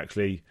we don't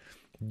actually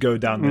go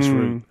down this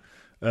route.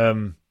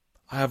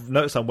 I have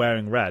noticed I'm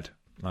wearing red.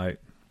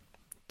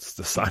 It's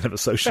the sign of a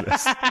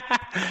socialist.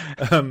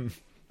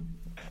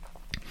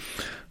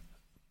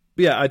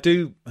 Yeah, I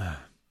do.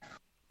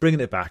 Bringing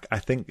it back, I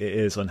think it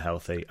is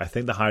unhealthy. I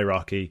think the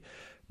hierarchy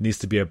needs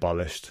to be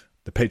abolished.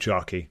 The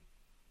patriarchy,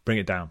 bring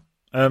it down.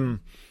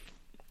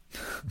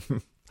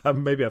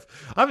 Maybe I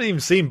haven't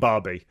even seen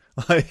Barbie.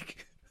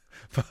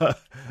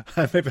 But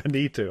maybe I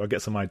need to. I'll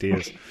get some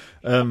ideas.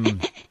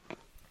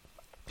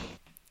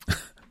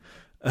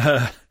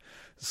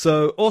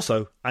 So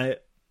also,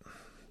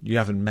 you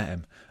haven't met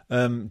him.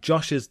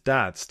 Josh's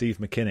dad, Steve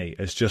McKinney,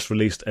 has just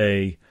released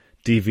a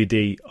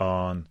DVD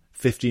on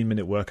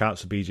 15-minute workouts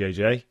for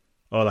BJJ,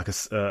 or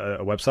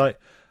a website.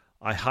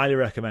 I highly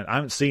recommend. I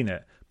haven't seen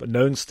it, but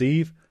knowing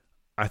Steve,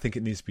 I think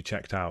it needs to be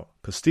checked out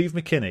because Steve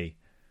McKinney,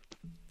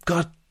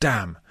 god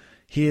damn,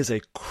 he is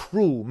a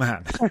cruel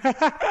man.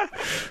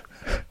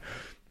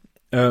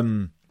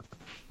 Yeah,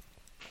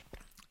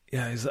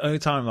 it's the only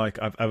time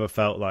I've ever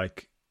felt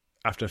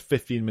after a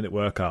 15-minute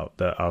workout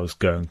that I was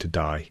going to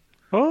die.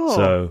 Oh,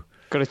 so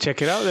gotta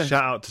check it out then.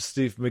 Shout out to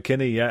Steve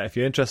McKinney. Yeah, if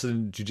you're interested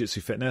in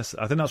jiu-jitsu fitness,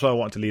 I think that's what I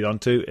want to lead on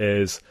to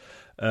is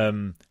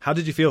How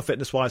did you feel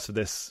fitness-wise for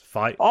this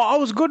fight? Oh, I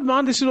was good,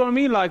 man. This is what I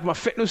mean. Like, my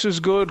fitness was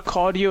good,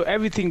 cardio,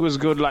 everything was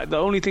good. Like, the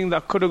only thing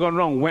that could have gone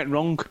wrong went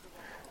wrong.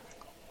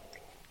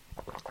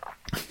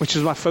 Which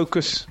is my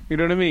focus, you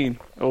know what I mean?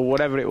 Or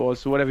whatever it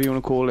was, whatever you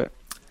want to call it.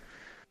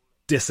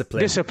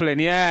 Discipline,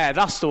 yeah,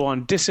 that's the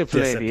one.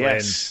 Discipline.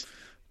 Yes.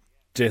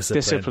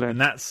 Discipline.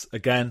 And that's,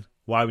 again,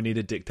 why we need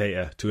a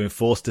dictator, to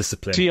enforce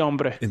discipline Sí,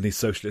 hombre. in these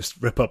socialist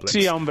republics.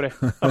 Sí, hombre.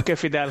 Okay,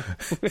 Fidel.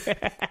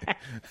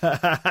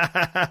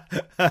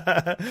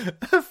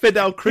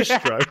 Fidel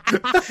Castro.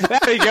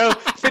 There you go.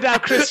 Fidel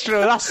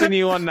Castro, that's the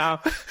new one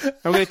now.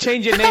 I'm going to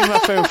change your name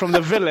up from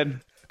the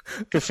villain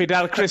to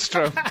Fidel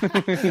Castro.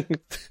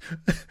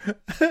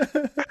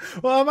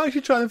 Well, I'm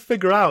actually trying to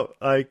figure out,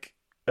 like,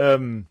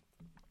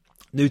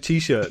 new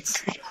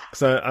T-shirts.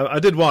 So I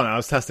did one. I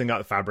was testing out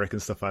the fabric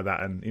and stuff like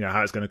that, and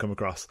how it's going to come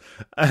across.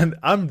 And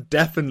I'm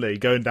definitely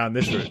going down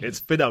this route. It's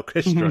Fidel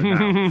Castro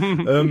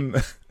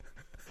now.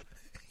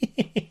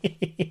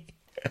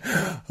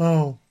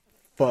 Oh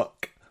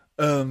fuck.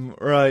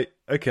 Right.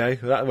 Okay.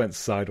 That went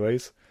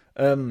sideways.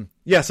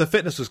 Yeah. So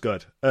fitness was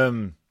good.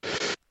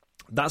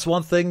 That's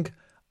one thing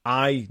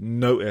I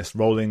noticed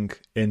rolling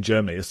in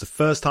Germany. It's the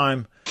first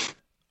time.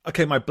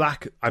 Okay,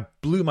 I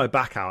blew my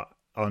back out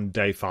on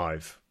day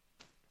 5.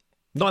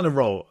 Not in a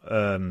roll,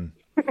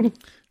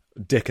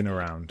 dicking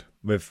around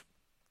with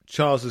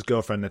Charles's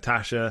girlfriend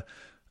Natasha.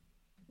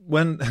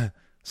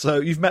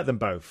 So you've met them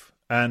both,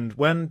 and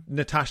when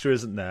Natasha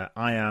isn't there,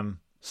 I am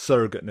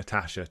surrogate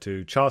Natasha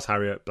to Charles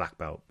Harriott, black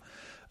belt.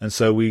 And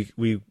so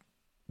the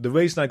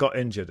reason I got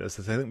injured is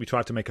that I think we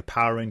tried to make a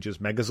Power Rangers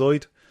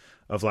Megazord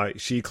of, like,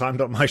 she climbed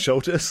up my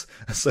shoulders,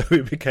 so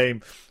we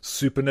became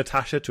Super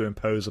Natasha to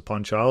impose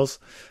upon Charles.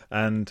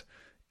 And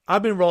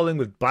I've been rolling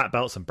with black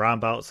belts and brown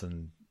belts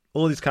and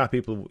all these kind of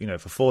people,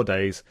 for 4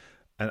 days,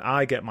 and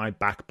I get my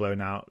back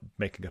blown out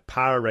making a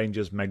Power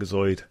Rangers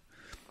Megazord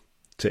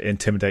to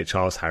intimidate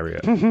Charles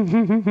Harriott.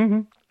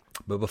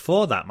 But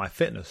before that, my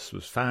fitness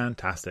was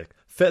fantastic.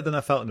 Fitter than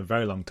I felt in a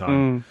very long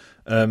time.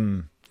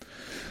 I've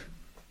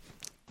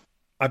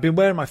been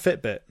wearing my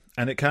Fitbit,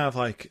 and it kind of,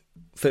 like,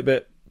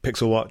 Fitbit,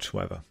 Pixel Watch,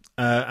 whatever.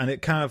 And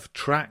it kind of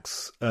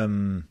tracks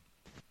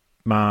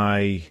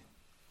my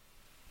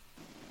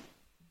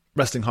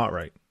resting heart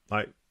rate,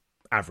 like,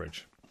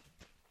 average.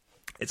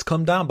 It's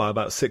come down by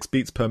about 6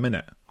 beats per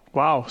minute.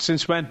 Wow,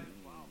 since when?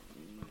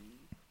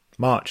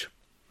 March.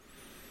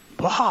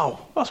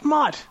 Wow, that's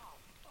mad.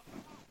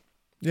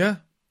 Yeah.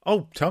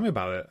 Oh, tell me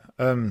about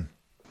it.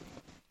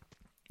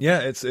 Yeah,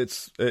 it's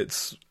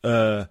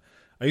I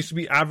used to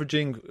be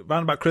averaging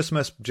around about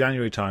Christmas,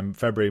 January time,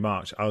 February,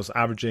 March. I was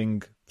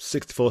averaging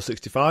 64,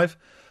 65.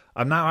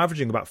 I'm now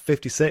averaging about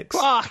 56.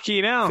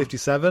 Fucking hell.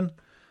 57.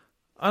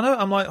 I know,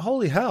 I'm like,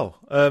 holy hell.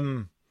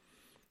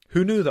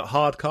 Who knew that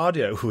hard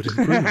cardio would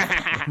improve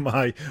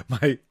my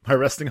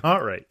resting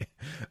heart rate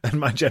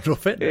and my general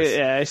fitness?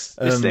 Yeah, it's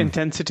the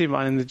intensity,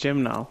 man, in the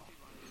gym now.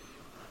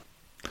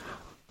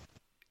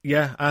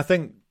 Yeah, I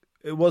think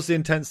it was the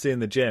intensity in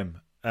the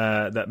gym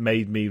that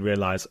made me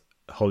realise,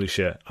 holy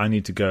shit, I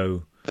need to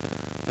go.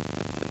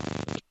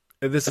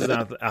 If this is an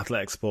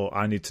athletic sport,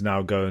 I need to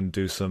now go and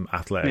do some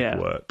athletic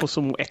work. Put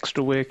some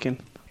extra work in.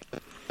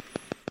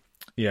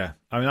 Yeah,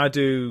 I mean, I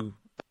do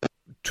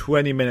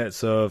 20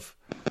 minutes of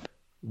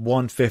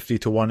 150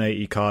 to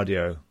 180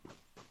 cardio,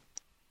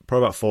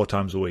 probably about 5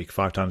 times a week,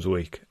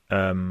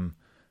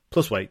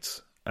 plus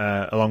weights,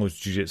 along with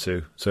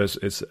jiu-jitsu. So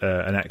it's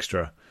an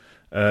extra.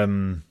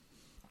 And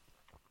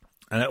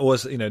it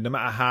always, no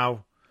matter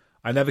how,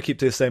 I never keep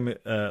to the same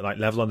like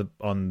level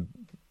on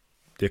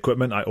the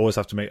equipment. I'm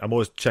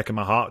always checking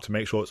my heart to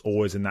make sure it's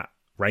always in that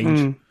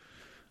range.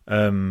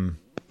 So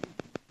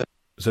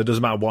it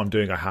doesn't matter what I'm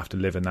doing, I have to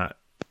live in that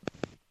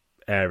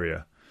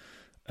area.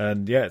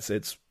 And yeah,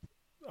 it's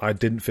I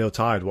didn't feel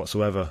tired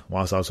whatsoever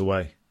whilst I was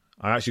away.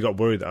 I actually got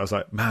worried that I was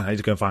like, man, I need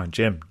to go and find a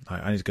gym.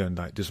 I need to go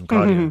and do some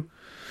cardio.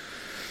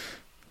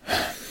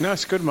 No,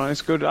 it's good, man.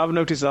 It's good. I've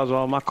noticed that as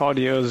well. My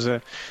cardio is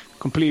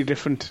completely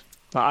different.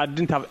 I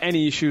didn't have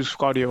any issues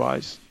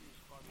cardio-wise.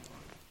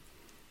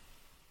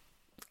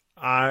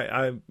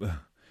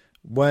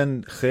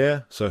 When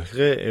Geer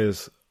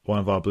is one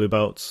of our blue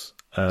belts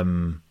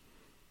from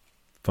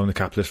the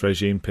capitalist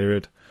regime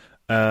period,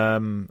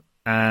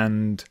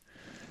 and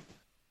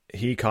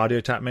he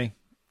cardio tapped me.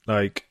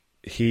 Like,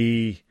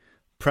 he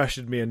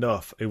pressured me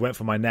enough. It went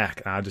for my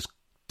neck, and I just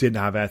didn't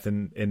have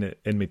anything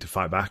in me to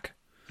fight back.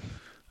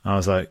 I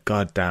was like,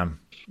 God damn,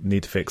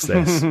 need to fix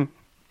this.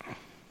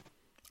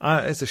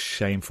 It's a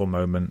shameful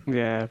moment.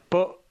 Yeah,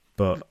 but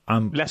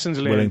I'm lessons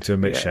willing learned. to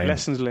admit shame.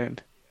 Lessons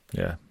learned.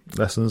 Yeah,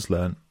 lessons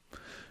learned.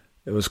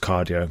 It was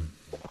cardio.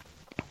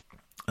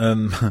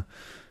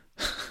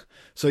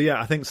 So yeah,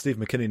 I think Steve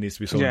McKinney needs to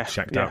be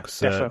checked out,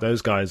 because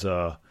those guys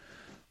are.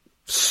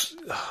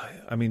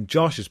 I mean,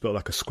 Josh is built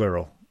like a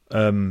squirrel.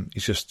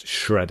 He's just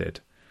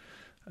shredded,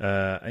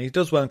 and he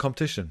does well in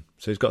competition.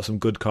 So he's got some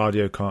good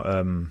cardio.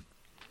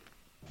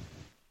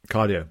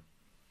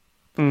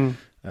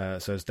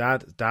 So his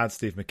dad,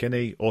 Steve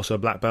McKinney, also a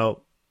black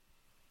belt.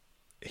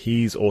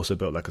 He's also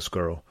built like a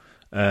squirrel.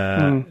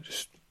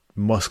 just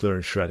muscular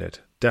and shredded.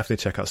 Definitely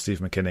check out Steve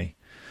McKinney.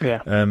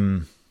 Yeah.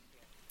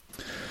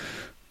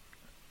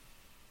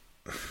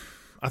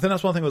 I think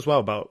that's one thing as well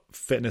about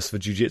fitness for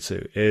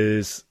jiu-jitsu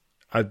is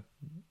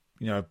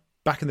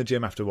back in the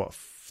gym after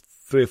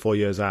 3 or 4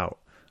 years out,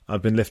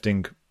 I've been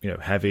lifting,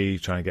 heavy,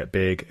 trying to get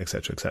big,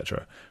 etc.,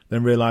 etc.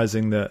 Then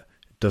realizing that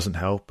it doesn't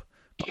help.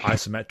 But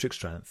isometric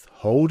strength,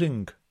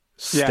 holding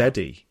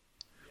steady.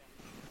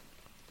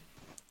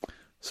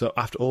 So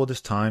after all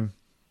this time,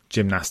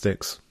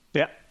 gymnastics.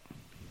 Yeah.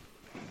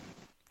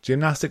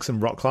 Gymnastics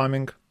and rock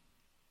climbing,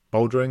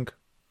 bouldering,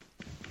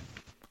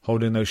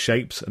 holding those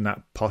shapes and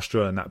that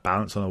posture and that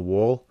balance on a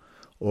wall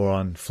or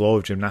on floor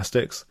of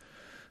gymnastics,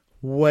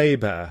 way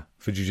better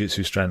for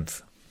jiu-jitsu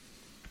strength.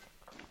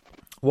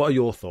 What are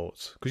your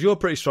thoughts? Because you're a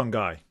pretty strong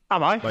guy.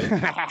 Am I? Like,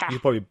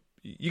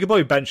 you could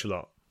probably bench a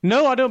lot.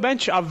 No, I don't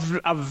bench. I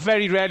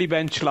very rarely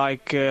bench.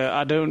 Like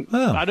I don't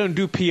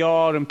do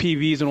PR and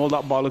PBs and all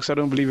that bollocks. I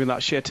don't believe in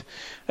that shit,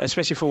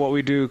 especially for what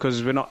we do,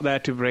 because we're not there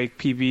to break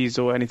PBs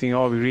or anything.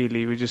 Are we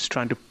really? We're just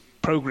trying to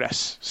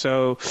progress.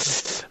 So,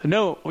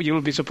 no,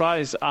 you'll be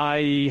surprised.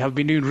 I have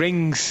been doing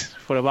rings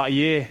for about a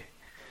year,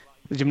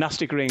 the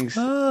gymnastic rings.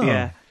 Oh.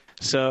 Yeah.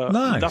 So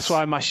nice. That's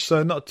why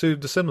So not too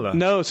dissimilar.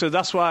 No, so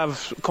that's why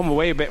I've come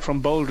away a bit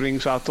from bouldering.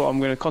 So I thought I'm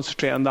going to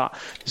concentrate on that.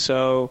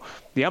 So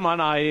yeah,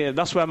 man,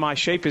 that's where my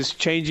shape is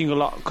changing a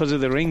lot because of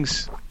the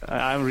rings.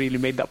 I haven't really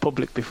made that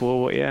public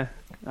before, but yeah,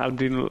 I'm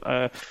doing.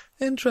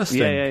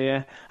 Interesting.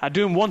 Yeah. I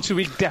do them once a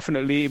week,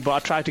 definitely, but I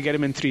try to get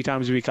them in 3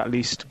 times a week at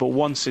least. But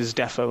once is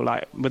defo,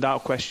 like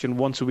without question,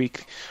 once a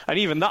week. And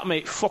even that,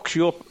 mate, fucks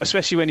you up,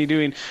 especially when you're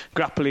doing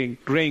grappling,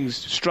 rings,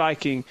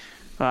 striking.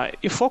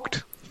 You're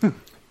fucked.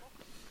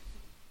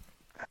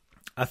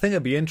 I think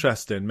it'd be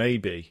interesting,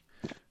 maybe,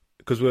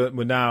 because we're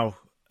now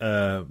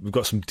we've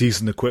got some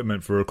decent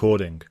equipment for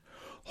recording.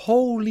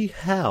 Holy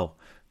hell!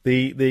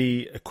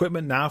 The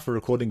equipment now for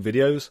recording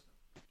videos,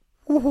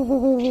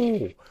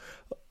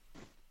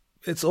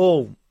 it's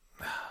all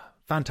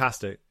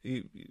fantastic.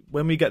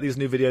 When we get these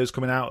new videos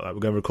coming out, like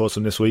we're going to record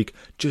some this week,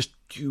 just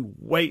you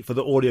wait for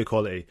the audio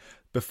quality.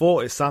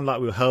 Before, it sounded like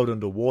we were held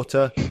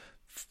underwater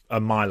a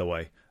mile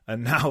away,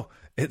 and now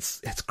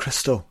it's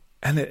crystal,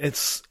 and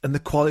and the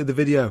quality of the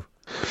video.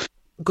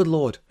 Good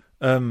Lord.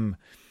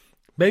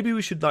 Maybe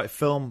we should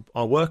film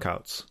our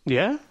workouts.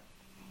 Yeah.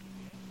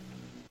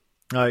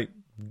 Like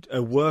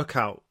a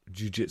workout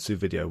jiu-jitsu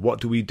video.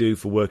 What do we do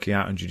for working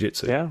out in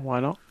jiu-jitsu? Yeah,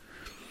 why not?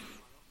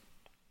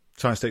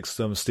 Try and stick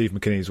some of Steve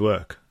McKinney's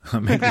work.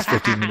 Make these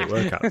 15-minute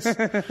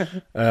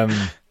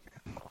workouts.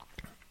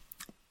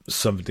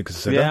 Something to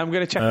consider. Yeah, I'm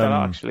going to check that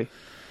out, actually.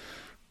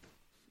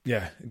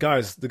 Yeah,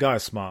 the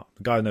guy's smart.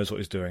 The guy knows what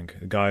he's doing.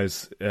 The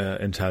guy's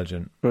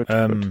intelligent.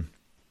 Good.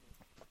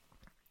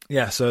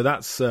 Yeah, so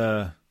that's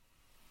something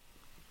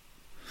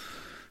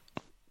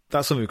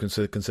we can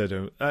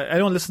consider.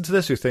 Anyone listen to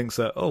this who thinks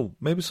that,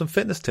 maybe some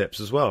fitness tips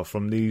as well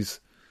from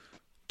these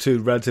 2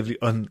 relatively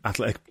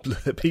unathletic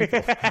people?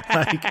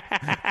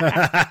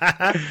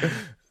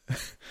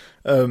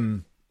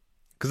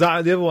 Because the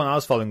other one I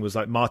was following was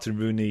like Martin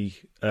Rooney,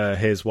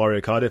 his Warrior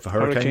Cardio for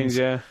Hurricanes.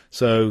 Yeah.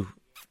 So,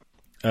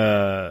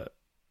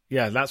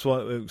 that's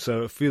what.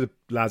 So a few of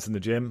the lads in the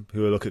gym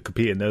who are looking at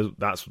competing,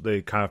 that's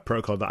the kind of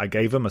protocol that I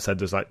gave them. I said,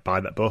 "Just buy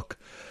that book,"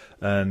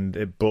 and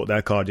it brought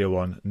their cardio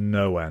on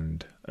no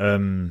end.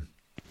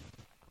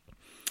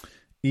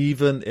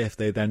 Even if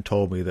they then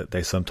told me that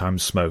they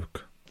sometimes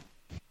smoke,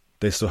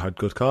 they still had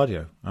good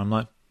cardio. I'm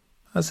like,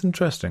 that's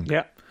interesting.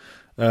 Yeah.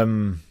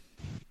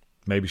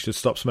 Maybe you should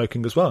stop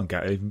smoking as well and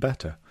get even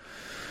better.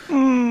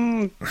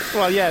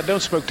 Well, yeah, don't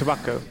smoke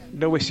tobacco.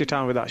 Don't waste your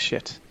time with that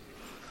shit.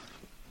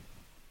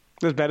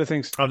 There's better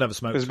things. I've never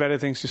smoked. There's better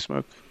things to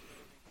smoke.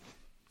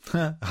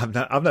 I've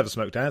never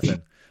smoked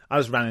anything. I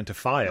just ran into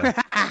fire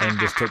and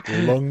just took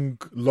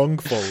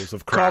lungfuls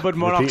of crap. Carbon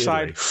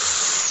monoxide.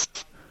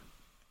 Repeatedly.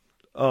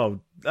 Oh,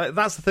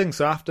 that's the thing.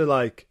 So after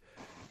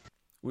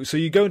so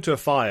you go into a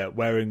fire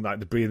wearing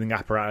the breathing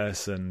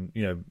apparatus and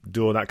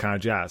do all that kind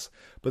of jazz.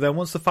 But then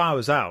once the fire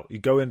was out, you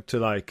go in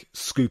to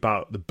scoop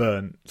out the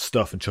burnt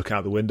stuff and chuck it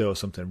out the window or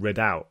something, rid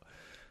out.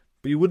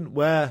 But you wouldn't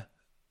wear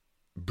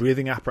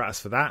breathing apparatus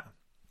for that.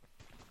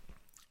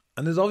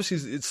 And there's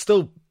obviously, it's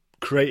still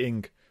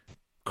creating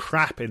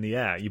crap in the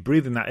air. You're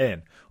breathing that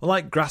in.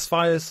 Or grass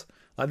fires,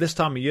 this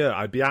time of year,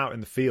 I'd be out in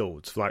the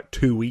fields for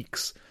 2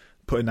 weeks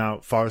putting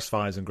out forest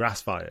fires and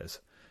grass fires.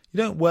 You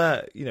don't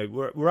wear,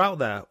 we're out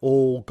there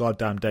all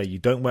goddamn day. You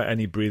don't wear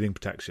any breathing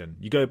protection.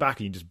 You go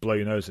back and you just blow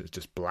your nose and it's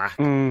just black.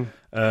 So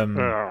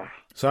I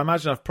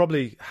imagine I've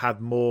probably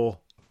had more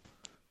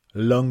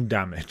lung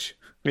damage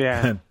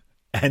than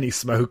any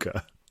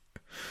smoker.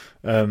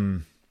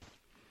 One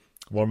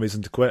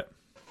reason to quit.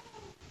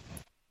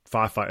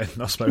 Firefighting,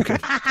 not smoking.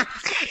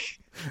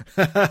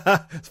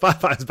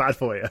 Firefighting's bad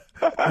for you.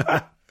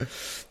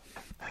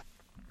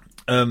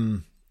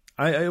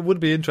 It would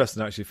be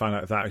interesting to actually find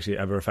out if that actually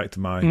ever affected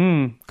my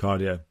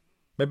cardio.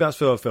 Maybe that's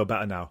why I feel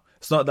better now.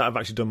 It's not that I've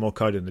actually done more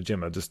cardio in the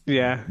gym. I just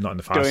not in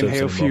the fire don't service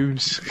inhale anymore.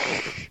 fumes.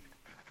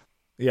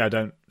 Yeah, I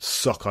don't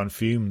suck on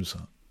fumes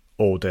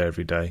all day,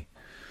 every day.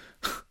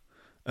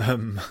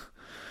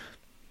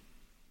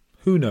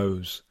 Who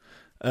knows?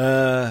 Who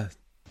have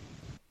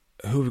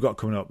we got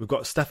coming up? We've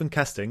got Stefan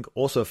Kesting,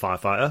 also a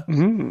firefighter.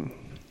 Mm.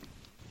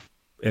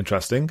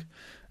 Interesting.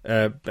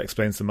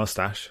 Explains the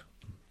mustache.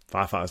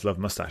 Firefighters love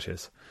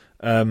mustaches.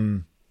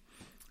 And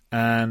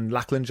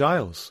Lachlan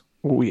Giles.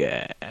 Oh,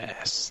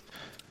 yes.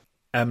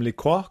 Emily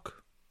Kwok.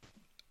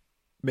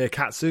 Mia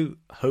Katsu,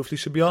 hopefully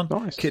should be on.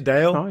 Nice. Kit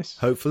Dale, Nice.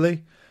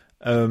 hopefully.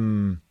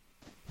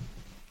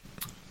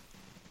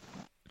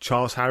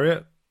 Charles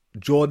Harriott.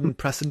 Jordan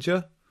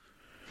Pressinger.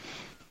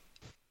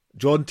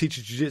 Jordan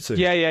teaches jiu-jitsu.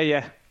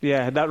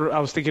 Yeah. I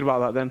was thinking about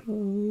that then.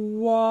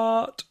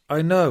 What?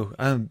 I know.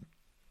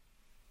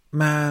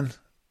 Man,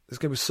 there's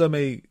going to be so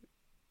many...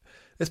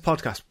 This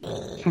podcast.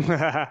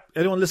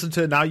 Anyone listen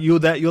to it now? You're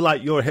there. You're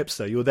a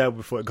hipster. You were there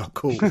before it got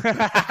cool.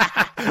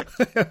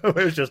 It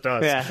was just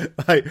us. Yeah.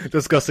 Like,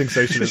 discussing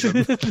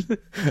socialism.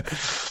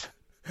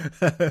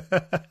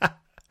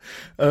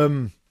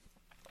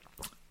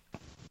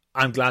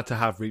 I'm glad to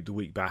have Reap the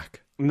Week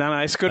back. No,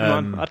 it's good,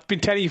 man. I've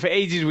been telling you for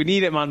ages, we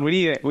need it, man. We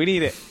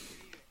need it.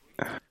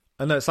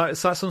 I know, it's like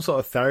some sort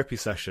of therapy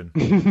session.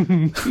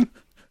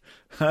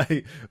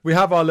 We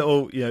have our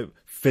little,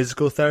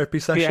 physical therapy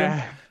session.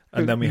 Yeah.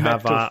 And then we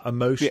have our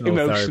emotional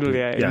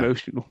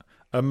therapy.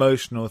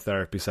 Emotional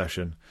therapy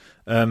session.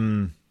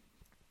 And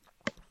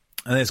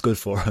it's good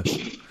for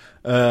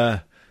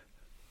us.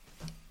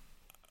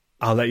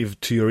 I'll let you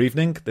to your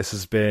evening. This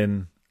has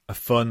been a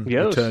fun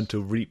return to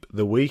Reap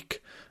the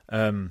Week.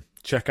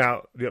 Check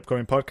out the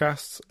upcoming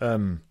podcasts.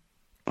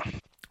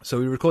 So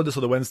we record this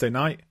on the Wednesday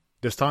night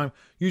this time.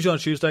 Usually on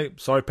Tuesday.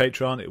 Sorry,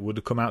 Patreon. It would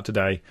have come out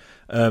today.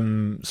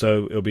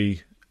 So it'll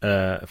be,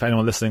 if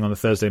anyone listening on the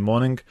Thursday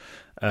morning,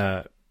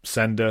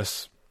 send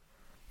us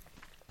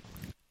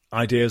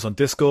ideas on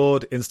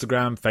Discord,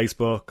 Instagram,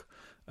 Facebook.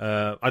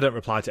 I don't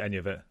reply to any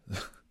of it.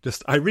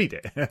 Just I read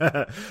it.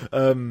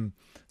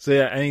 So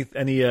yeah,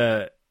 any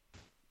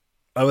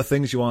other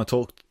things you want to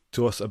talk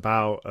to us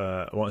about?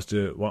 Want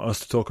us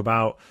to talk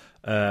about?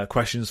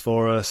 Questions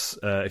for us?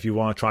 If you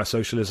want to try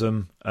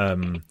socialism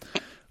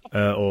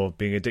or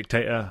being a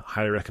dictator,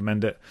 highly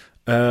recommend it.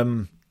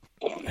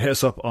 Hit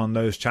us up on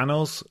those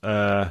channels.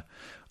 I've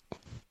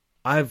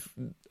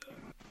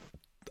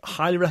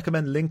highly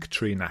recommend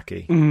Linktree,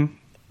 Naki. Mm-hmm.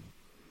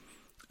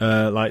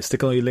 Like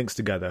sticking all your links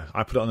together.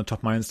 I put it on the top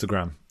of my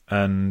Instagram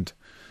and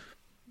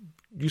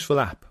useful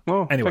app.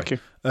 Oh, anyway, thank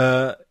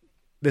you.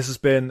 This has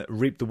been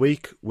Reap the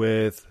Week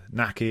with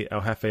Naki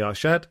El Jefe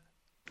Arshed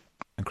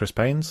and Chris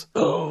Paynes.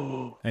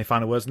 Oh, any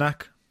final words,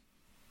 Nak?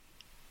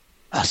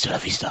 Hasta la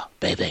vista,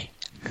 baby.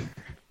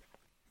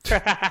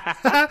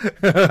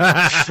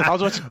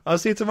 I'll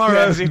see you tomorrow.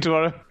 Yeah, see you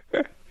tomorrow.